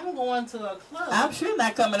 Because if I'm going to a club, I'm sure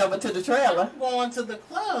not coming over to the trailer. I'm going to the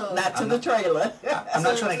club, not to the trailer. I'm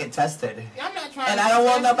not trying to get tested. I'm not trying. And I don't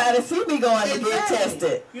want nobody to see me going to get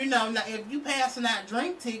tested. You know, now if you passing out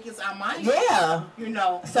drink tickets, I might. Yeah. You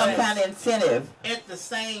know, some kind of incentive. At the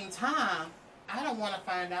same time, I don't want to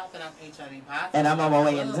find out that I'm HIV positive. And I'm on my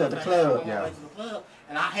way into the club.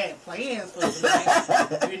 And I had plans for tonight.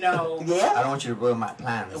 Yeah. I don't want you to ruin my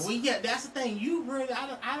plans. That's the thing.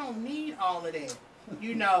 I don't need all of that.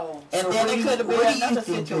 And so then it could be another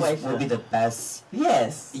situation. Would be the best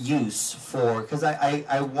use for, because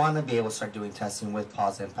I want to be able to start doing testing with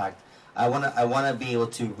Positive Impact. I want to be able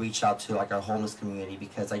to reach out to like our homeless community,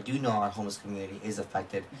 because I do know our homeless community is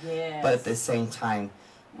affected. Yes. But at the same time,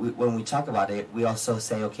 when we talk about it, we also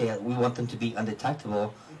say, okay, we want them to be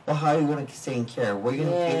undetectable. Well, how are you going to stay in care? Where are you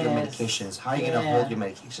going to get your medications? How are you going to hold your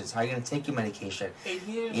medications? How are you going to take your medication?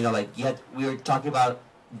 Yet we were talking about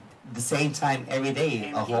the same time every day,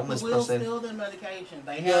 and a homeless person will steal their medication.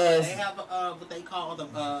 They have what they call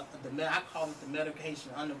I call it the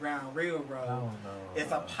medication underground railroad. Oh, no.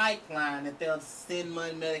 It's a pipeline that they'll send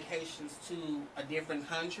money medications to a different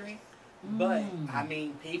country. But I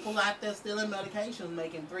mean, people out there stealing medications,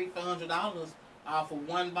 making $300-$400 off of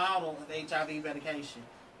one bottle of HIV medication.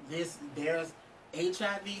 There's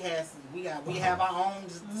HIV we have our own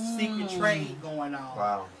secret trade going on.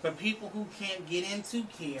 Wow. For people who can't get into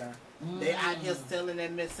care, they out here selling the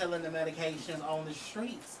medications on the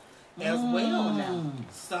streets as well now.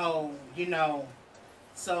 So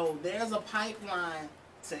so there's a pipeline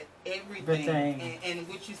to everything. And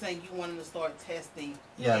what you saying, you wanted to start testing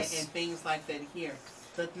and things like that here.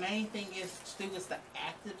 The main thing is to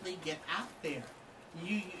actively get out there.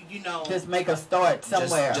 Just make a start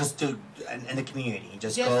somewhere. Just do in the community.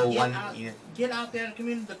 Just go one. Get out there in the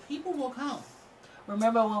community. The people will come.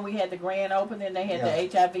 Remember when we had the grand opening? They had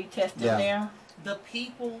the HIV test in there. The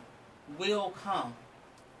people will come.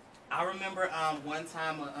 I remember one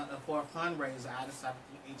time for a fundraiser, I decided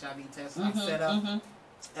to do HIV test. I set up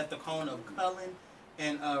at the corner of Cullen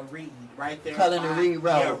and Reed, right there. Cullen and Reed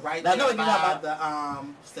Road. Yeah, right there by the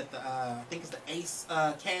I think it's the Ace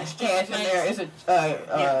cash in there. It's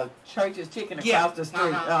a Church's Chicken across the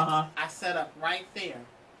street. I set up right there,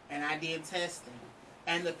 and I did testing,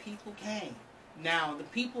 and the people came. Now the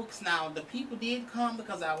people did come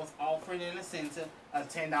because I was offering an incentive, a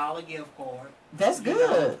 $10 gift card. That's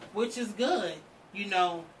good. Which is good,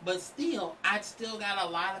 But still, I still got a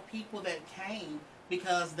lot of people that came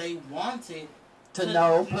because they wanted to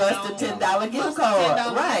know, plus the $10 gift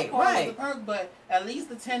card. Right. But at least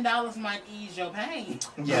the $10 might ease your pain.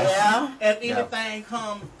 Yeah. If anything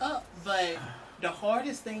comes up. But the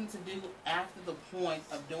hardest thing to do after the point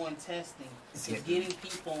of doing testing is getting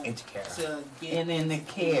people into care. To get in the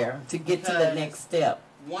care to get to the next step.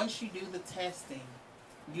 Once you do the testing,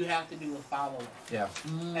 you have to do a follow-up. Yeah.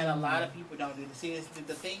 And a lot of people don't do this. See,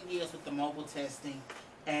 the thing is with the mobile testing,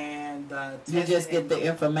 and you just get the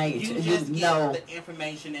information. You just get the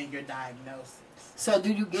information and your diagnosis. So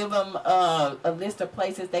do you give them a list of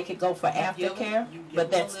places they could go for aftercare?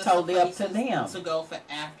 But that's totally up to them. To go for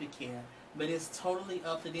aftercare, but it's totally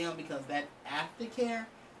up to them because that aftercare,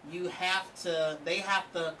 they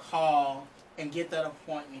have to call and get that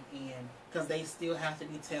appointment in because they still have to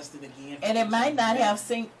be tested again. And it might not have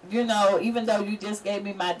seen, even though you just gave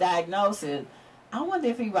me my diagnosis. I wonder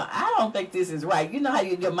if I don't think this is right. You know how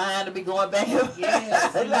your mind will be going back?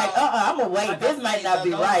 Yes. I'm going to wait. This might not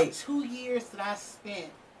be right. 2 years that I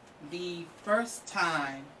spent, the first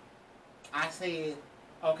time I said,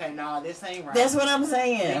 okay, no, this ain't right. That's what I'm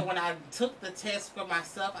saying. And when I took the test for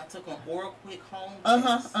myself, I took an oral quick home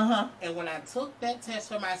test. And when I took that test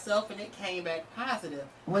for myself and it came back positive,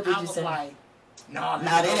 what did you say? Like, no,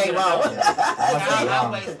 that ain't wrong.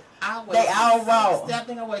 They all wrong.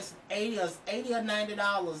 I wasted $80 or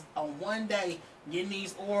 $90 on one day getting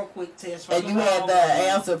these oral quick tests. And you had the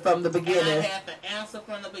answer from the beginning. And I had the answer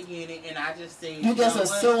from the beginning, and I just said, you just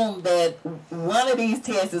assume that one of these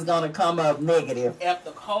tests is going to come up negative. If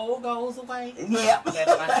the cold goes away, if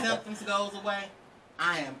my symptoms goes away,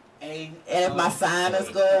 I am and if my sinus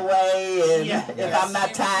go away, and if I'm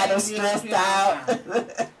not tired or stressed out.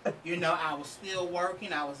 I was still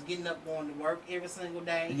working. I was getting up, going to work every single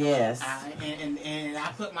day. Yes. And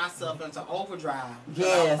I put myself into overdrive.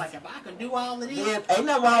 Yes. I was like, if I could do all of this, ain't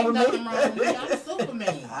nothing wrong with me. I'm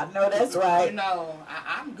Superman. I know that's right.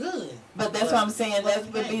 I'm good. But that's what I'm saying.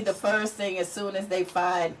 That would be the first thing as soon as they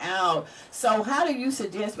find out. So how do you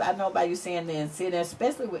suggest, I know by you saying this,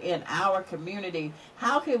 especially within our community,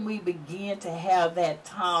 how can we begin to have that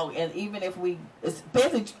talk? And even if we,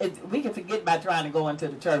 especially, we can forget about trying to go into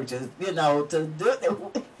the churches, to do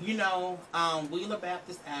it. Wheeler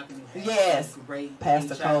Baptist Avenue has a great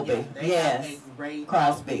Pastor Colby. They have a great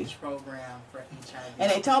outreach program for HIV.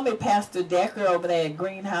 And they told me Pastor Decker over there at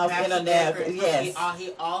Greenhouse Internet.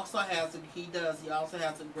 He also has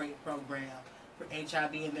a great program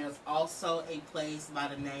HIV, and there's also a place by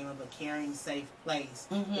the name of a Caring Safe Place.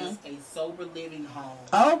 It's a sober living home.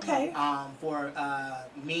 Okay. For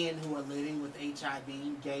men who are living with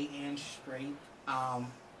HIV, gay and straight.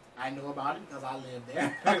 I know about it because I lived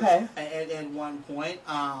there. Okay. at one point,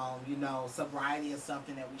 you know, sobriety is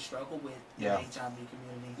something that we struggle with in the HIV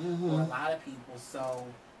community for a lot of people. So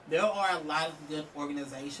there are a lot of good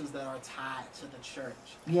organizations that are tied to the church.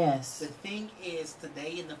 Yes. The thing is,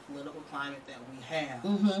 today in the political climate that we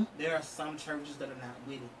have, there are some churches that are not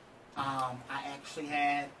with it. I actually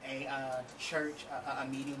had a church, a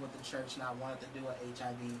meeting with the church, and I wanted to do an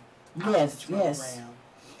HIV outreach program.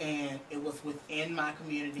 And it was within my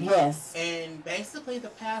community. Yes. And basically the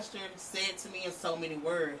pastor said to me in so many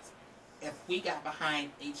words, if we got behind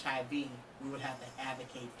HIV, we would have to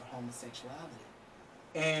advocate for homosexuality.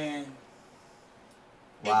 And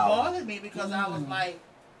it bothered me because I was like,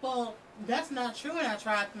 well, that's not true. And I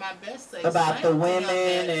tried my best to explain about the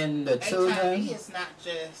women and the children. HIV is not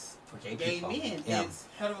just for gay men. It's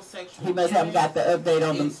heterosexual. He must have got the update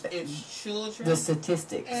on it's children. The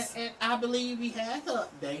statistics. And I believe he had the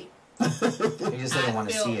update. He just didn't want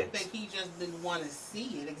to see it. I think he just didn't want to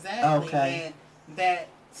see it. Exactly. Okay. And that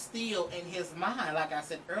still in his mind, like I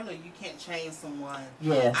said earlier, you can't change someone.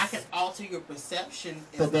 Yes. I can alter your perception,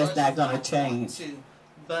 but that's not going to change.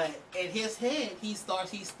 But in his head, he's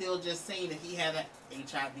still just saying that he had an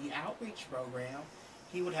HIV outreach program.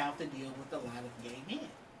 He would have to deal with a lot of gay men.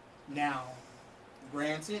 Now,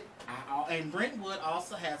 granted, and Brentwood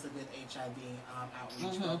also has a good HIV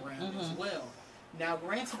outreach program as well. Now,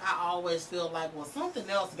 granted, I always feel like, well, something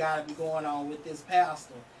else got to be going on with this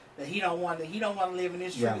pastor. That he don't want to live in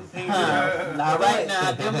this truth. Not right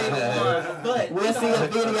now. But we'll see a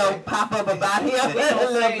video pop up about him.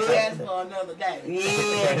 That's for another day.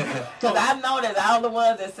 Yeah, because I know that all the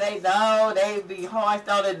ones that say no, they be harsh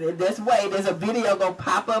on it this way. There's a video gonna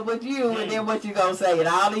pop up with you, and then what you gonna say, and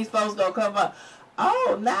all these folks gonna come up.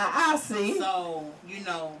 Oh, now I see. So you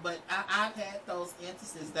know, but I've had those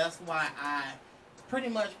instances. That's why I pretty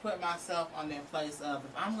much put myself on that place of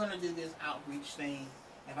if I'm gonna do this outreach thing.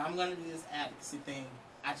 If I'm going to do this advocacy thing,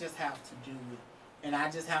 I just have to do it. And I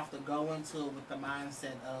just have to go into it with the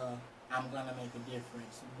mindset of I'm going to make a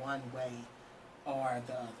difference one way or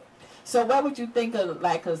the other. So what would you think of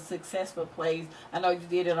like a successful place? I know you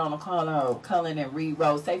did it on the corner of Cullen and Reed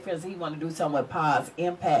Road. Say, for instance, he want to do something with Pause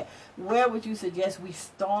Impact. Where would you suggest we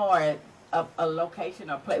start a location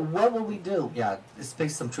or place? What would we do? Yeah, it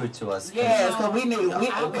speaks some truth to us. Yeah, because we need to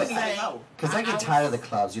know. Because I get tired of the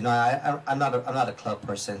clubs. You know, I'm not a club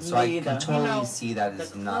person, so I can totally see that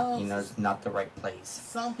it's not, it's not the right place.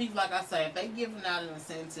 Some people, like I say, if they giving out an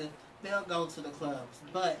incentive, they'll go to the clubs.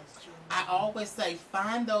 But I always say,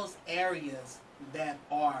 find those areas that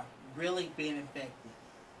are really being affected.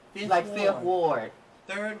 Fifth Ward,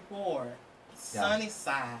 3rd Ward,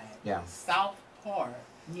 Sunnyside, South Park.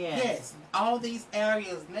 Yes, all these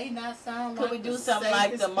areas may not sound like. Could we do something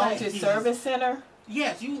like the multi-service center?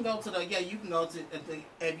 Yes, you can go to the. Yeah, you can go to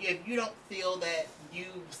if you don't feel that you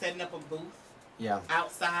setting up a booth.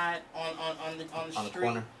 Outside on the street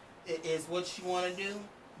corner. Is what you want to do.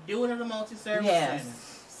 Do it at a multi-service center.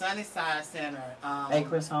 Sunnyside Center.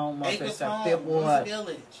 Acres Home, Fifth Ward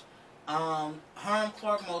Village. Herm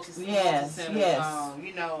Clark multi-center. Yes.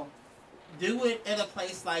 You know. Do it at a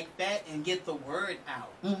place like that and get the word out.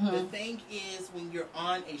 The thing is, when you're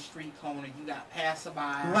on a street corner, you got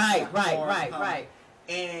passerbys. Right.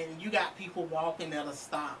 And you got people walking at a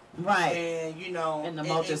stop. Right. And, you know. In the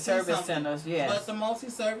multi-service centers, yes. But the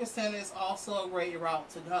multi-service center is also a great route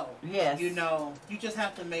to go. Yes. You know, you just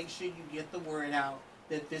have to make sure you get the word out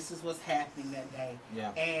that this is what's happening that day.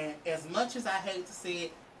 Yeah. And as much as I hate to see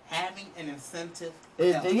it, having an incentive.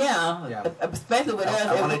 Especially with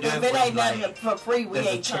us. If it ain't nothing for free, we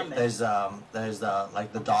ain't coming. There's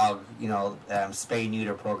like the dog, spay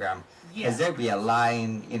neuter program. Because there'd be a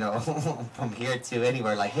line, from here to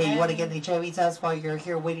anywhere. Like, hey, you want to get an HIV test while you're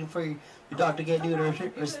here waiting for your dog to get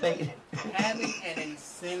neutered or spayed? Having an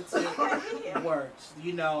incentive works.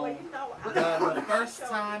 The first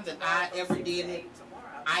time that I ever did it,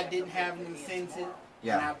 I didn't have an incentive.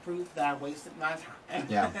 And I proved that I wasted my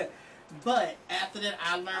time. But after that,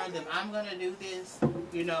 I learned if I'm going to do this,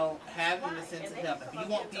 having the sense of help. If you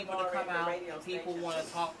want people to come out, if people want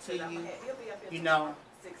to talk to you,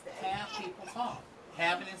 have people talk.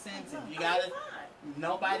 Have an incentive. You got to,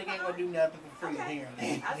 nobody ain't going to do nothing for free here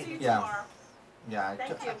and there. Yeah,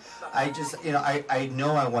 I just, I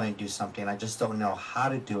know I want to do something. I just don't know how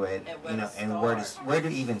to do it, and where to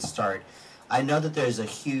even start. I know that there's a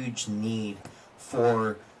huge need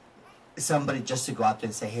for somebody just to go out there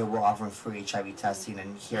and say, hey, we're offering free HIV testing,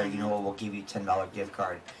 and here, you know what, we'll give you $10 gift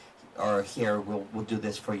card, or here, we'll do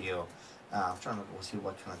this for you. I'm trying to we'll see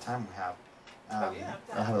what kind of time we have.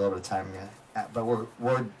 I have a little bit of time, yeah, but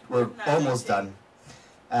we're almost done.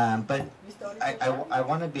 But I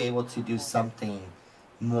want to be able to do something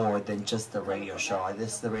more than just the radio show.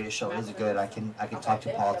 The radio show is good. I can talk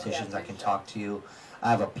to politicians. I can talk to.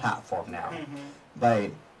 I have a platform now,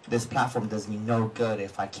 but this platform does me no good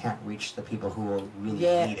if I can't reach the people who will really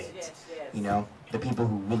need it. You know, the people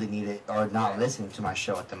who really need it are not listening to my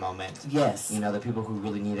show at the moment. Yes. You know, the people who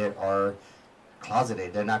really need it are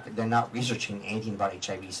closeted. They're not researching anything about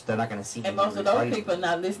HIV, so they're not going to see. And most of those people are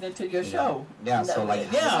not listening to your show. Yeah, so like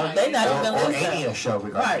they're not even listening. Or any show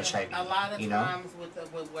regarding HIV. A lot of times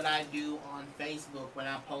with what I do on Facebook when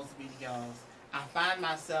I post videos, I find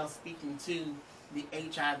myself speaking to the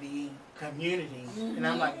HIV community, and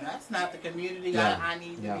I'm like, that's not the community I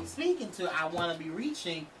need to be speaking to. I want to be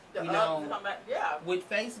reaching. You know, with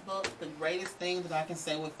Facebook, the greatest thing that I can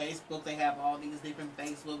say with Facebook, they have all these different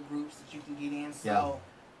Facebook groups that you can get in. So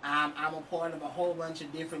I'm a part of a whole bunch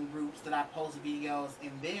of different groups that I post videos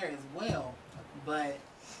in there as well. But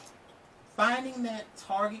finding that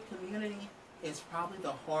target community is probably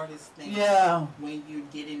the hardest thing when you're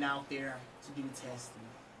getting out there to do testing.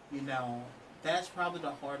 You know, that's probably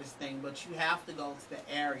the hardest thing. But you have to go to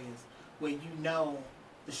the areas where you know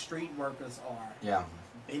the street workers are. Yeah.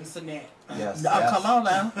 Bensonette. Yes. Oh, come on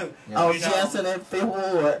now. Oh, Jensen and Fifth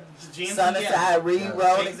Ward. Sunnyside, Reed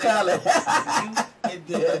Road, and Cullen.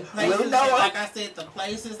 We know, like I said, the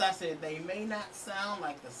places, they may not sound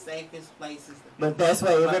like the safest places. But that's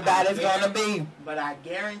where everybody's going to be. But I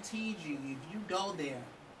guarantee you, if you go there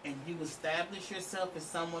and you establish yourself as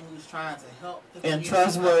someone who's trying to help the and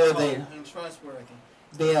trustworthy,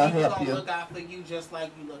 they'll help you. They're going to look out for you just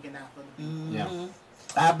like you looking out for the people. Yeah.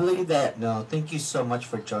 I believe that. No, thank you so much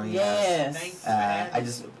for joining us. Thanks. I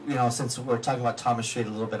just, since we're talking about Thomas Street a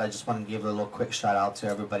little bit, I just want to give a little quick shout out to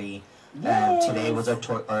everybody. Today was our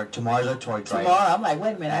toy, or tomorrow's our toy drive. Tomorrow, I'm like,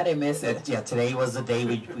 wait a minute, I didn't miss it. Yeah, today was the day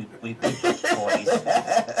we picked up toys.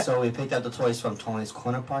 So we picked up the toys from Tony's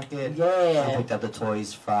Corner Market. Yeah. We picked up the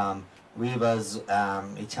toys from Reva's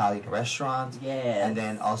Italian restaurant. Yeah. And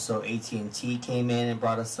then also AT&T came in and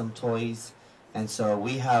brought us some toys. And so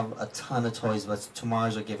we have a ton of toys, but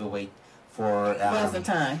tomorrow's a giveaway for... What's the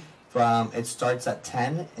time? It starts at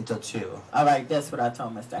 10 until 2. All right, that's what I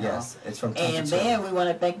told Mr. Hall. Yes, it's from 10 and to 2. And then we want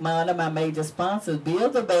to thank one of my major sponsors,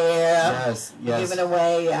 Build-A-Bear. Yes. Giving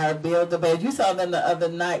away our Build-A-Bear. You saw them the other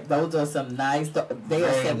night. Those are some nice... They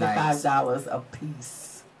are $75 a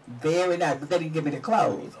piece. Very nice. But they didn't give me the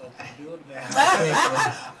clothes.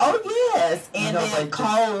 Oh, yes. And then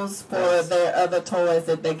clothes for their other toys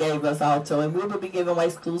that they gave us also. And we will be giving away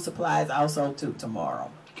school supplies also, too, tomorrow.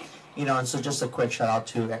 And so just a quick shout out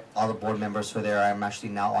to all the board members who are there. I'm actually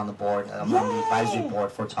now on the board. I'm on the advisory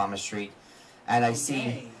board for Thomas Street. And I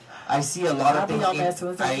see a lot of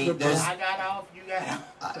things. I got off, you got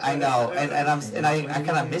off. I know. And I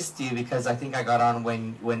kind of missed you because I think I got on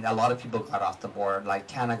when a lot of people got off the board. Like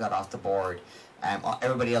Tana got off the board.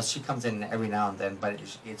 Everybody else, she comes in every now and then, but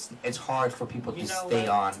it's hard for people to stay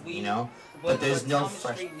on, But there's no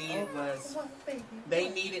fresh. They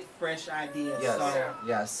needed fresh ideas. Yes. So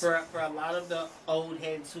yes. For a lot of the old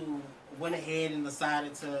heads who went ahead and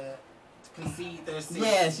decided to concede their seat.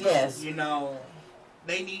 Yes.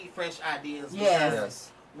 They need fresh ideas. Yes.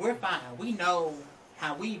 We're fine. We know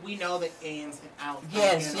how we know the ins and outs.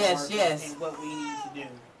 Yes. And what we need to do.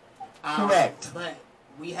 Correct. But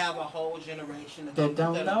we have a whole generation of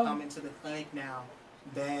people that are coming to the clinic now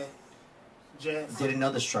that just didn't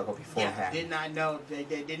know the struggle beforehand. Yeah, did not know. They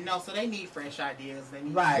didn't know, so they need fresh ideas. They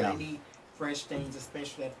need They need fresh things,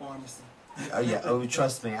 especially at pharmacy.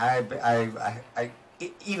 Trust me. I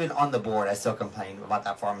even on the board, I still complain about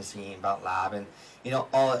that pharmacy and about lab, and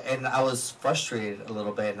and I was frustrated a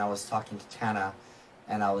little bit, and I was talking to Tana,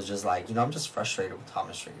 and I was just like, I'm just frustrated with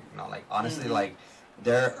Thomas Street. Like honestly, like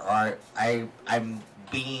they're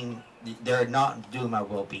not doing my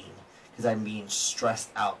well-being because I'm being stressed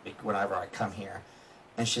out whenever I come here.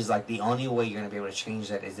 And she's like, the only way you're going to be able to change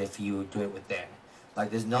that is if you do it with them.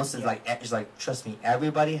 Like, there's no sense, she's like, trust me,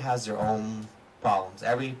 everybody has their own problems.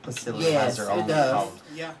 Every facility has their own problems.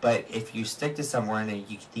 Yeah. But if you stick to somewhere and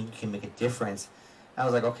you think you can make a difference, I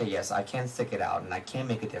was like, okay, yes, I can stick it out and I can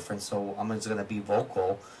make a difference, so I'm just going to be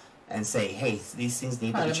vocal and say, hey, these things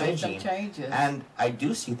need to be changing. And I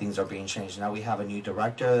do see things are being changed. Now we have a new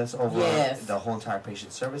director that's over the whole entire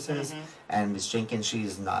patient services. And Ms. Jenkins,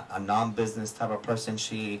 she's not a non-business type of person.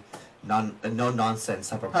 She no nonsense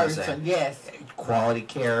type of person. Yes. Quality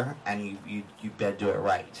care, and you better do it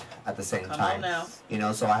right at the same time. Now. You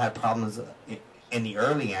know, so I had problems in the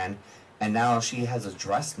early end, and now she has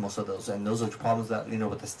addressed most of those, and those are problems that, you know,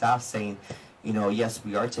 with the staff saying, you know, yes,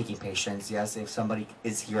 we are taking patients. Yes, if somebody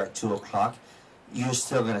is here at 2:00, you're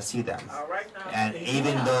still gonna see them. All right, now. And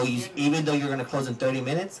even though you're gonna close in 30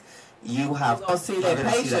 minutes, you have to see that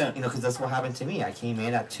patient. You know, because that's what happened to me. I came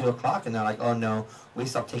in at 2:00, and they're like, "Oh no, we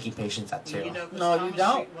stopped taking patients at 2." You know, no, you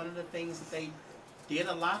don't. Street, one of the things that they did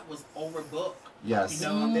a lot was overbook. Yes. You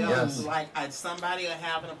know, they'll like somebody will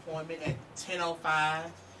have an appointment at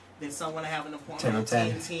 10:05. Then someone will have an appointment at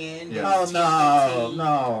 10:10. Yes. Oh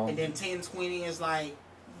no. And then 10:20 is like,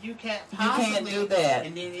 you can't do that.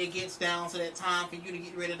 And then it gets down to that time for you to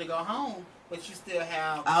get ready to go home, but you still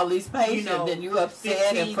have all these patients, you know, and you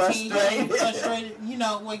upset 15, and frustrated. You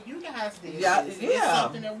know what you guys did.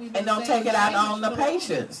 Yeah. And don't take it out on the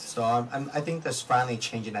patients. So I think that's finally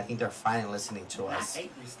changing. I think they're finally listening to us. I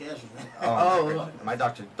hate rescheduling. Oh. My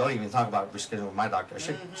doctor, don't even talk about rescheduling with my doctor.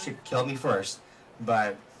 She'd kill me first.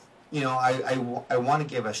 But, you know, I want to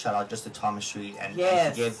give a shout out just to Thomas Street and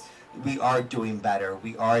we are doing better.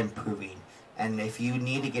 We are improving. And if you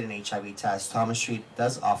need to get an HIV test, Thomas Street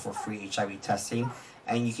does offer free HIV testing,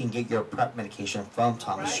 and you can get your PrEP medication from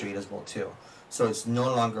Thomas Street as well too. So it's no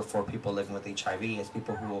longer for people living with HIV. It's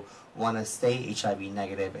people who want to stay HIV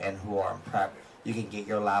negative and who are on PrEP. You can get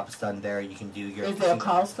your labs done there. You can do your. Is there a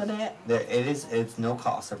cost for that? There, it is. It's no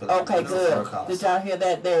cost. Okay, good. Did y'all hear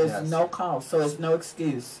that? There is no cost, so it's no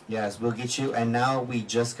excuse. Yes, we'll get you. And now we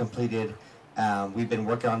just completed. We've been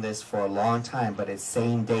working on this for a long time, but it's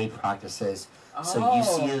same-day practices. Oh. So you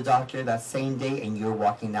see the doctor that same day, and you're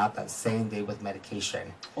walking out that same day with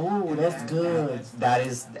medication. Oh, that's good. That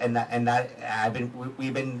is, and that I've been,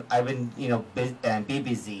 you know,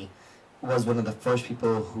 BBZ was one of the first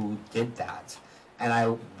people who did that, and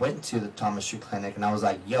I went to the Thomas Street Clinic, and I was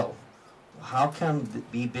like, yo, how come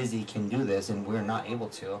Be Busy can do this and we're not able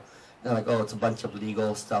to? They're like, oh, it's a bunch of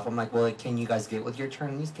legal stuff. I'm like, well, can you guys get with your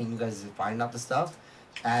attorneys? Can you guys find out the stuff?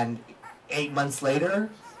 And 8 months later,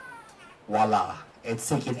 voila. It's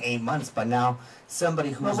taken 8 months, but now somebody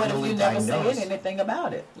who's newly diagnosed. But what if you never said anything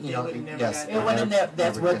about it? You know, yes. It wasn't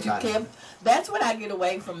that's what you kept. That's what I get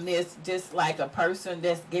away from this, just like a person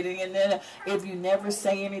that's getting in there. If you never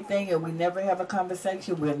say anything and we never have a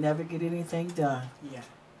conversation, we'll never get anything done. Yeah.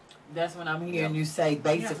 That's what I'm hearing you say.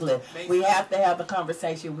 Basically, we have to have a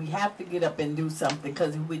conversation. We have to get up and do something,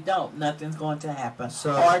 because if we don't, nothing's going to happen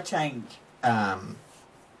or change.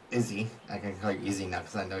 Izzy, I can call you Izzy now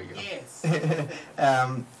because I know you. Yes.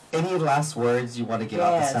 Any last words you want to give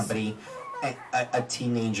out to somebody, a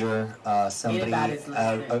teenager, somebody,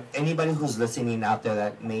 anybody who's listening out there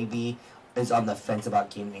that maybe is on the fence about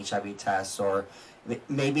getting an HIV test, or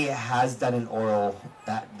maybe it has done an oral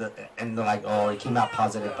and they're like, oh, it came out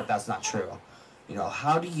positive, but that's not true. You know,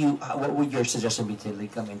 what would your suggestion be to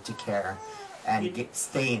come into care and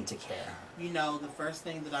stay into care? You know, the first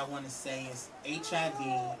thing that I want to say is HIV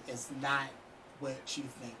is not what you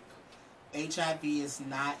think. HIV is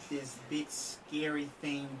not this big scary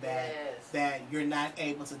thing that you're not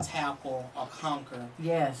able to tackle or conquer.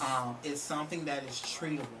 Yes. It's something that is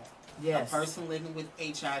treatable. Yes. A person living with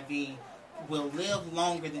HIV will live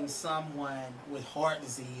longer than someone with heart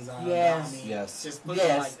disease. Yes. I mean, yes. Just put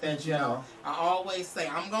it like that, you know. I always say,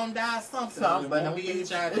 I'm going to die of something, but it won't be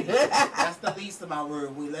HIV. That's the least of my worry.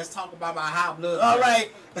 Let's talk about my high blood. All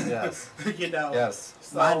right. Yes. You know. Yes.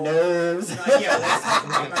 So, my nerves. Let's talk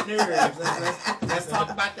about my nerves. Let's talk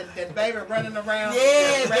about that baby running around.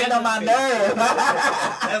 Yeah, getting on my nerves.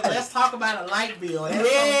 Let's talk about a light bill.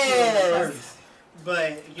 Yes.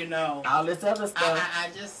 But, you know, all this other stuff.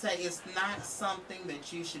 I just say it's not something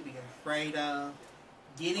that you should be afraid of.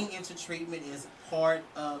 Getting into treatment is part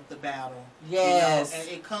of the battle. Yes. You know,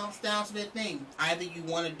 and it comes down to that thing. Either you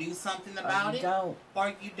want to do something about it, or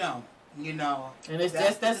you don't. You know. And it's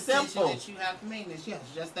just that simple. That you have to make. It's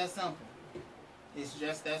just that simple. It's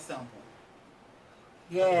just that simple.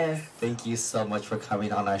 Yes. Thank you so much for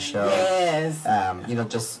coming on our show. Yes. You know,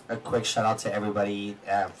 just a quick shout out to everybody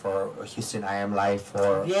for Houston I Am Life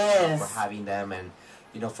for having them, and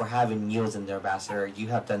you know, for having you as an ambassador. You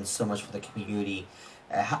have done so much for the community.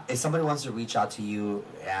 If somebody wants to reach out to you,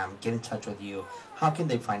 get in touch with you, how can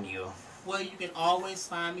they find you? Well, you can always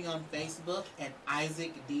find me on Facebook at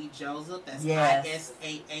Isaac D. Joseph. That's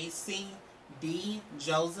ISAAC D.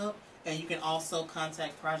 Joseph. And you can also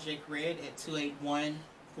contact Project Red at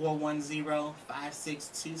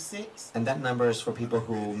 281-410-5626. And that number is for people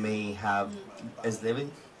who may have is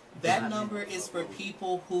living? That number is for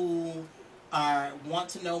people who want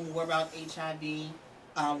to know more about HIV,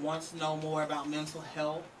 want to know more about mental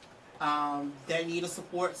health, they need a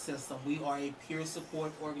support system. We are a peer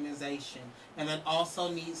support organization, and that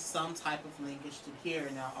also needs some type of linkage to peer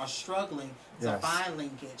now, are struggling to find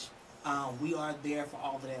linkage. We are there for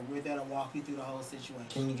all of that. We're there to walk you through the whole situation.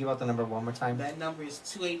 Can you give out the number one more time? That number is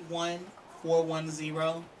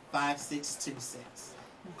 281-410-5626.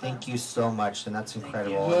 Thank you so much, and that's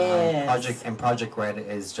incredible. Yes. Project Red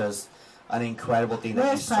is just an incredible thing.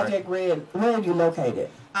 Where's Project Red? Where are you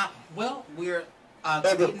located? Well, we're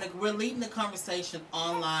leading the conversation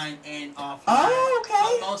online and offline. Oh,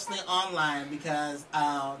 okay. Mostly online because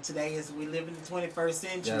today we live in the 21st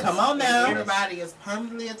century. Yes. Come on now. Everybody is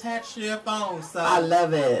permanently attached to their phone, so I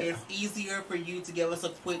love it. It's easier for you to give us a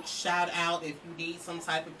quick shout out if you need some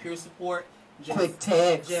type of peer support. Quick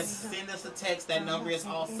text. Just send us a text. That number is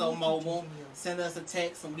also mobile. Send us a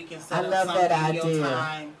text and we can set up some video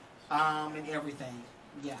time and everything.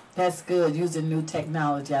 Yeah. That's good. Using new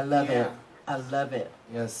technology. I love it. I love it.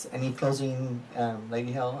 Yes. Any closing,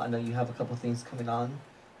 Lady Hell? I know you have a couple things coming on.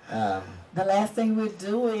 The last thing we're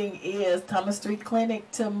doing is Thomas Street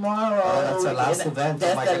Clinic tomorrow. Oh, that's our last event.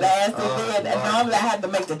 That's the last event. And normally I have to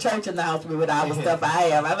make the church announcement with all the stuff I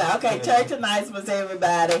have. I'm like, okay, church announcements,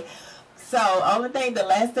 everybody. So, the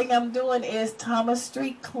last thing I'm doing is Thomas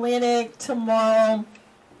Street Clinic tomorrow.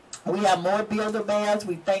 We have more Builder Bears.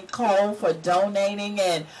 We thank Cole for donating.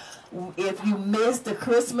 And if you missed the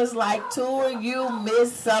Christmas Light Tour, you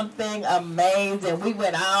missed something amazing. We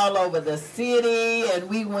went all over the city and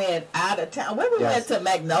we went out of town. Where we went to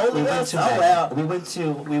Magnolia? We went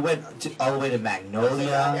to all the way to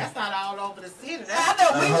Magnolia. That's not all over the city. I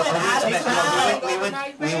know we went out of town.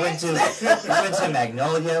 We went to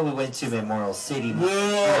Magnolia. We went to Memorial City.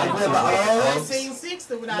 Yeah, Memorial.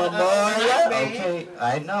 1960 without Okay,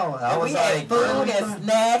 I know. We had food and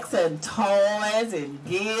snacks and toys and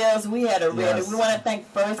gifts. We had a ready. We want to thank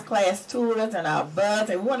First Class Tours and our bus,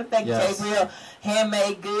 and we want to thank Gabriel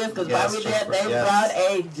Handmade Goods because while we there, they brought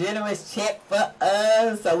a generous check for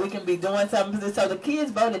us so we can be doing something. So the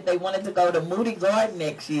kids voted they wanted to go to Moody Garden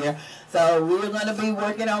next year, so we were going to be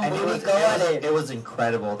working on Moody Garden. It was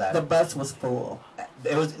incredible that the bus was full.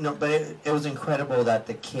 It was incredible that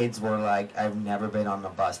the kids were like, I've never been on a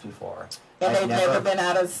bus before, and they've never been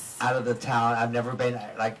out of the town. I've never been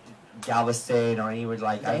like Galveston or anywhere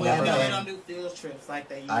like I've never been. They don't do field trips like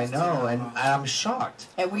they used to. I know, and I'm shocked.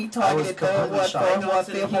 And we targeted third ward,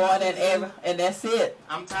 fifth ward, and that's it.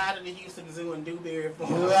 I'm tired of the Houston Zoo and Dewberry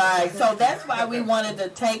Farm. Right, so that's why we wanted to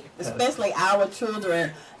take, especially our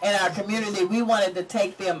children in our community, we wanted to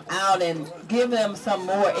take them out and give them some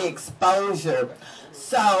more exposure.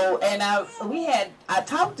 So, and I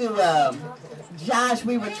talked to Josh.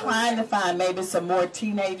 We were trying to find maybe some more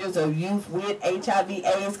teenagers or youth with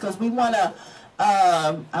HIV/AIDS because we want to.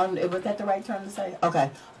 Was that the right term to say? Okay.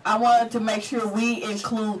 I wanted to make sure we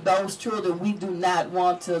include those children. We do not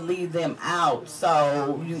want to leave them out.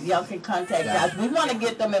 So y'all can contact Josh. We want to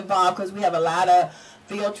get them involved because we have a lot of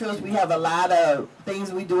field trips. We have a lot of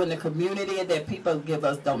things we do in the community that people give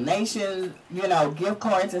us donations, gift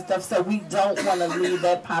cards and stuff. So we don't want to leave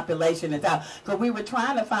that population out. Because we were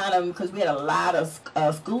trying to find them because we had a lot of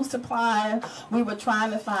school supplies. We were trying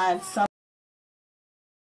to find some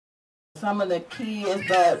of the kids,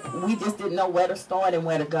 but we just didn't know where to start and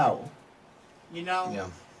where to go. And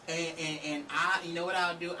I, you know what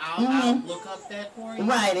I'll do? I'll look up that for you.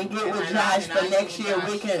 Right, and get with Josh for next year.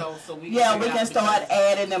 We can, we can start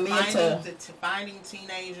adding them into finding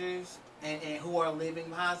teenagers and who are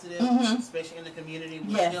living positive, especially in the community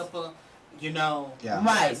with HIPAA.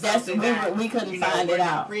 Right. That's we couldn't find it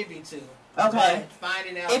out. Privy to. Okay.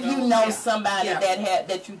 Finding out if you know somebody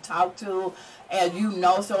that you talk to, and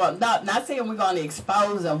so not saying we're going to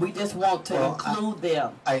expose them. We just want to include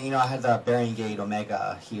them. I had the Bearing Gate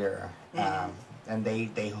Omega here, and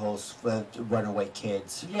they host runaway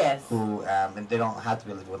kids. Yes. Who and they don't have to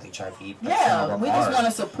be living with HIV. Yeah, we just want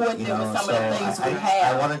to support them with some of the things we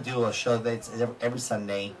have. I want to do a show that's every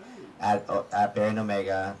Sunday at Bearing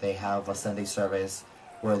Omega. They have a Sunday service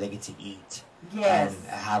where they get to eat. Yes. And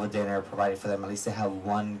have a dinner provided for them. At least they have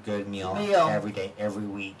one good meal every day, every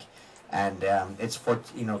week. And it's for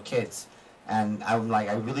kids, and I'm like,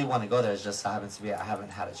 I really want to go there. It's just I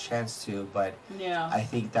haven't had a chance to, but I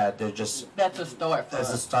think that that's a start for us.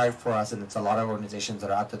 It's a start for us, and it's a lot of organizations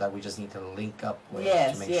that are out there that we just need to link up with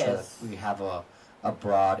to make sure that we have a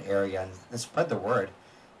broad area and spread the word.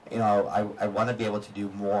 I want to be able to do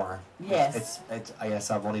more. Yes. It's I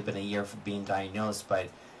guess I've only been a year for being diagnosed, but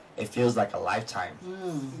it feels like a lifetime.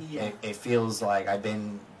 Yeah. It feels like I've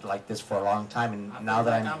been like this for a long time, and now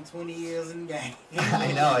that I'm 20 years in the game.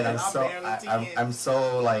 I know, and I'm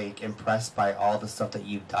so like impressed by all the stuff that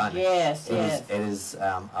you've done. Yes, it is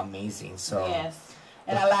amazing. So yes.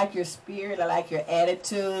 And I like your spirit. I like your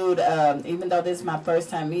attitude. Even though this is my first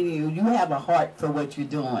time meeting you, you have a heart for what you're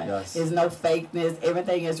doing. Yes. There's no fakeness.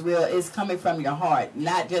 Everything is real. It's coming from your heart.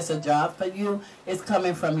 Not just a job for you. It's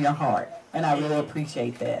coming from your heart. And I really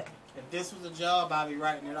appreciate that. If this was a job, I'd be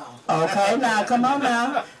writing it off. Okay, now, come on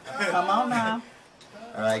now. Come on now.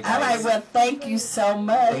 All right, guys. All right, well, thank you so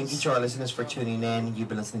much. Thank you to our listeners for tuning in. You've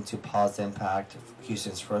been listening to Pause Impact,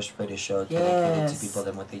 Houston's first radio show dedicated to people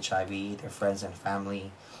living with HIV, their friends and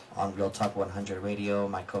family, on Real Talk 100 Radio.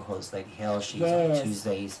 My co-host, Lady Hill, she's on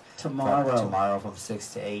Tuesdays. Tomorrow from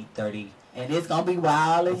 6 to 8:30. And it's going to be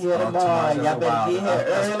wild in here tomorrow. Y'all better get here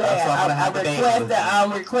early.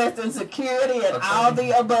 I'm requesting security and all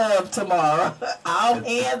the above tomorrow. All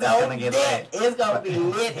hands on deck. It's going to be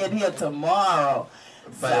lit in here tomorrow.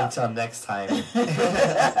 But until next time, we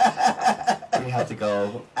have to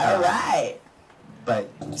go. All right. But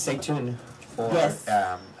stay tuned for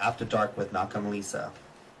After Dark with Malcolm and Lisa.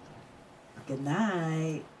 Good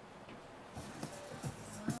night.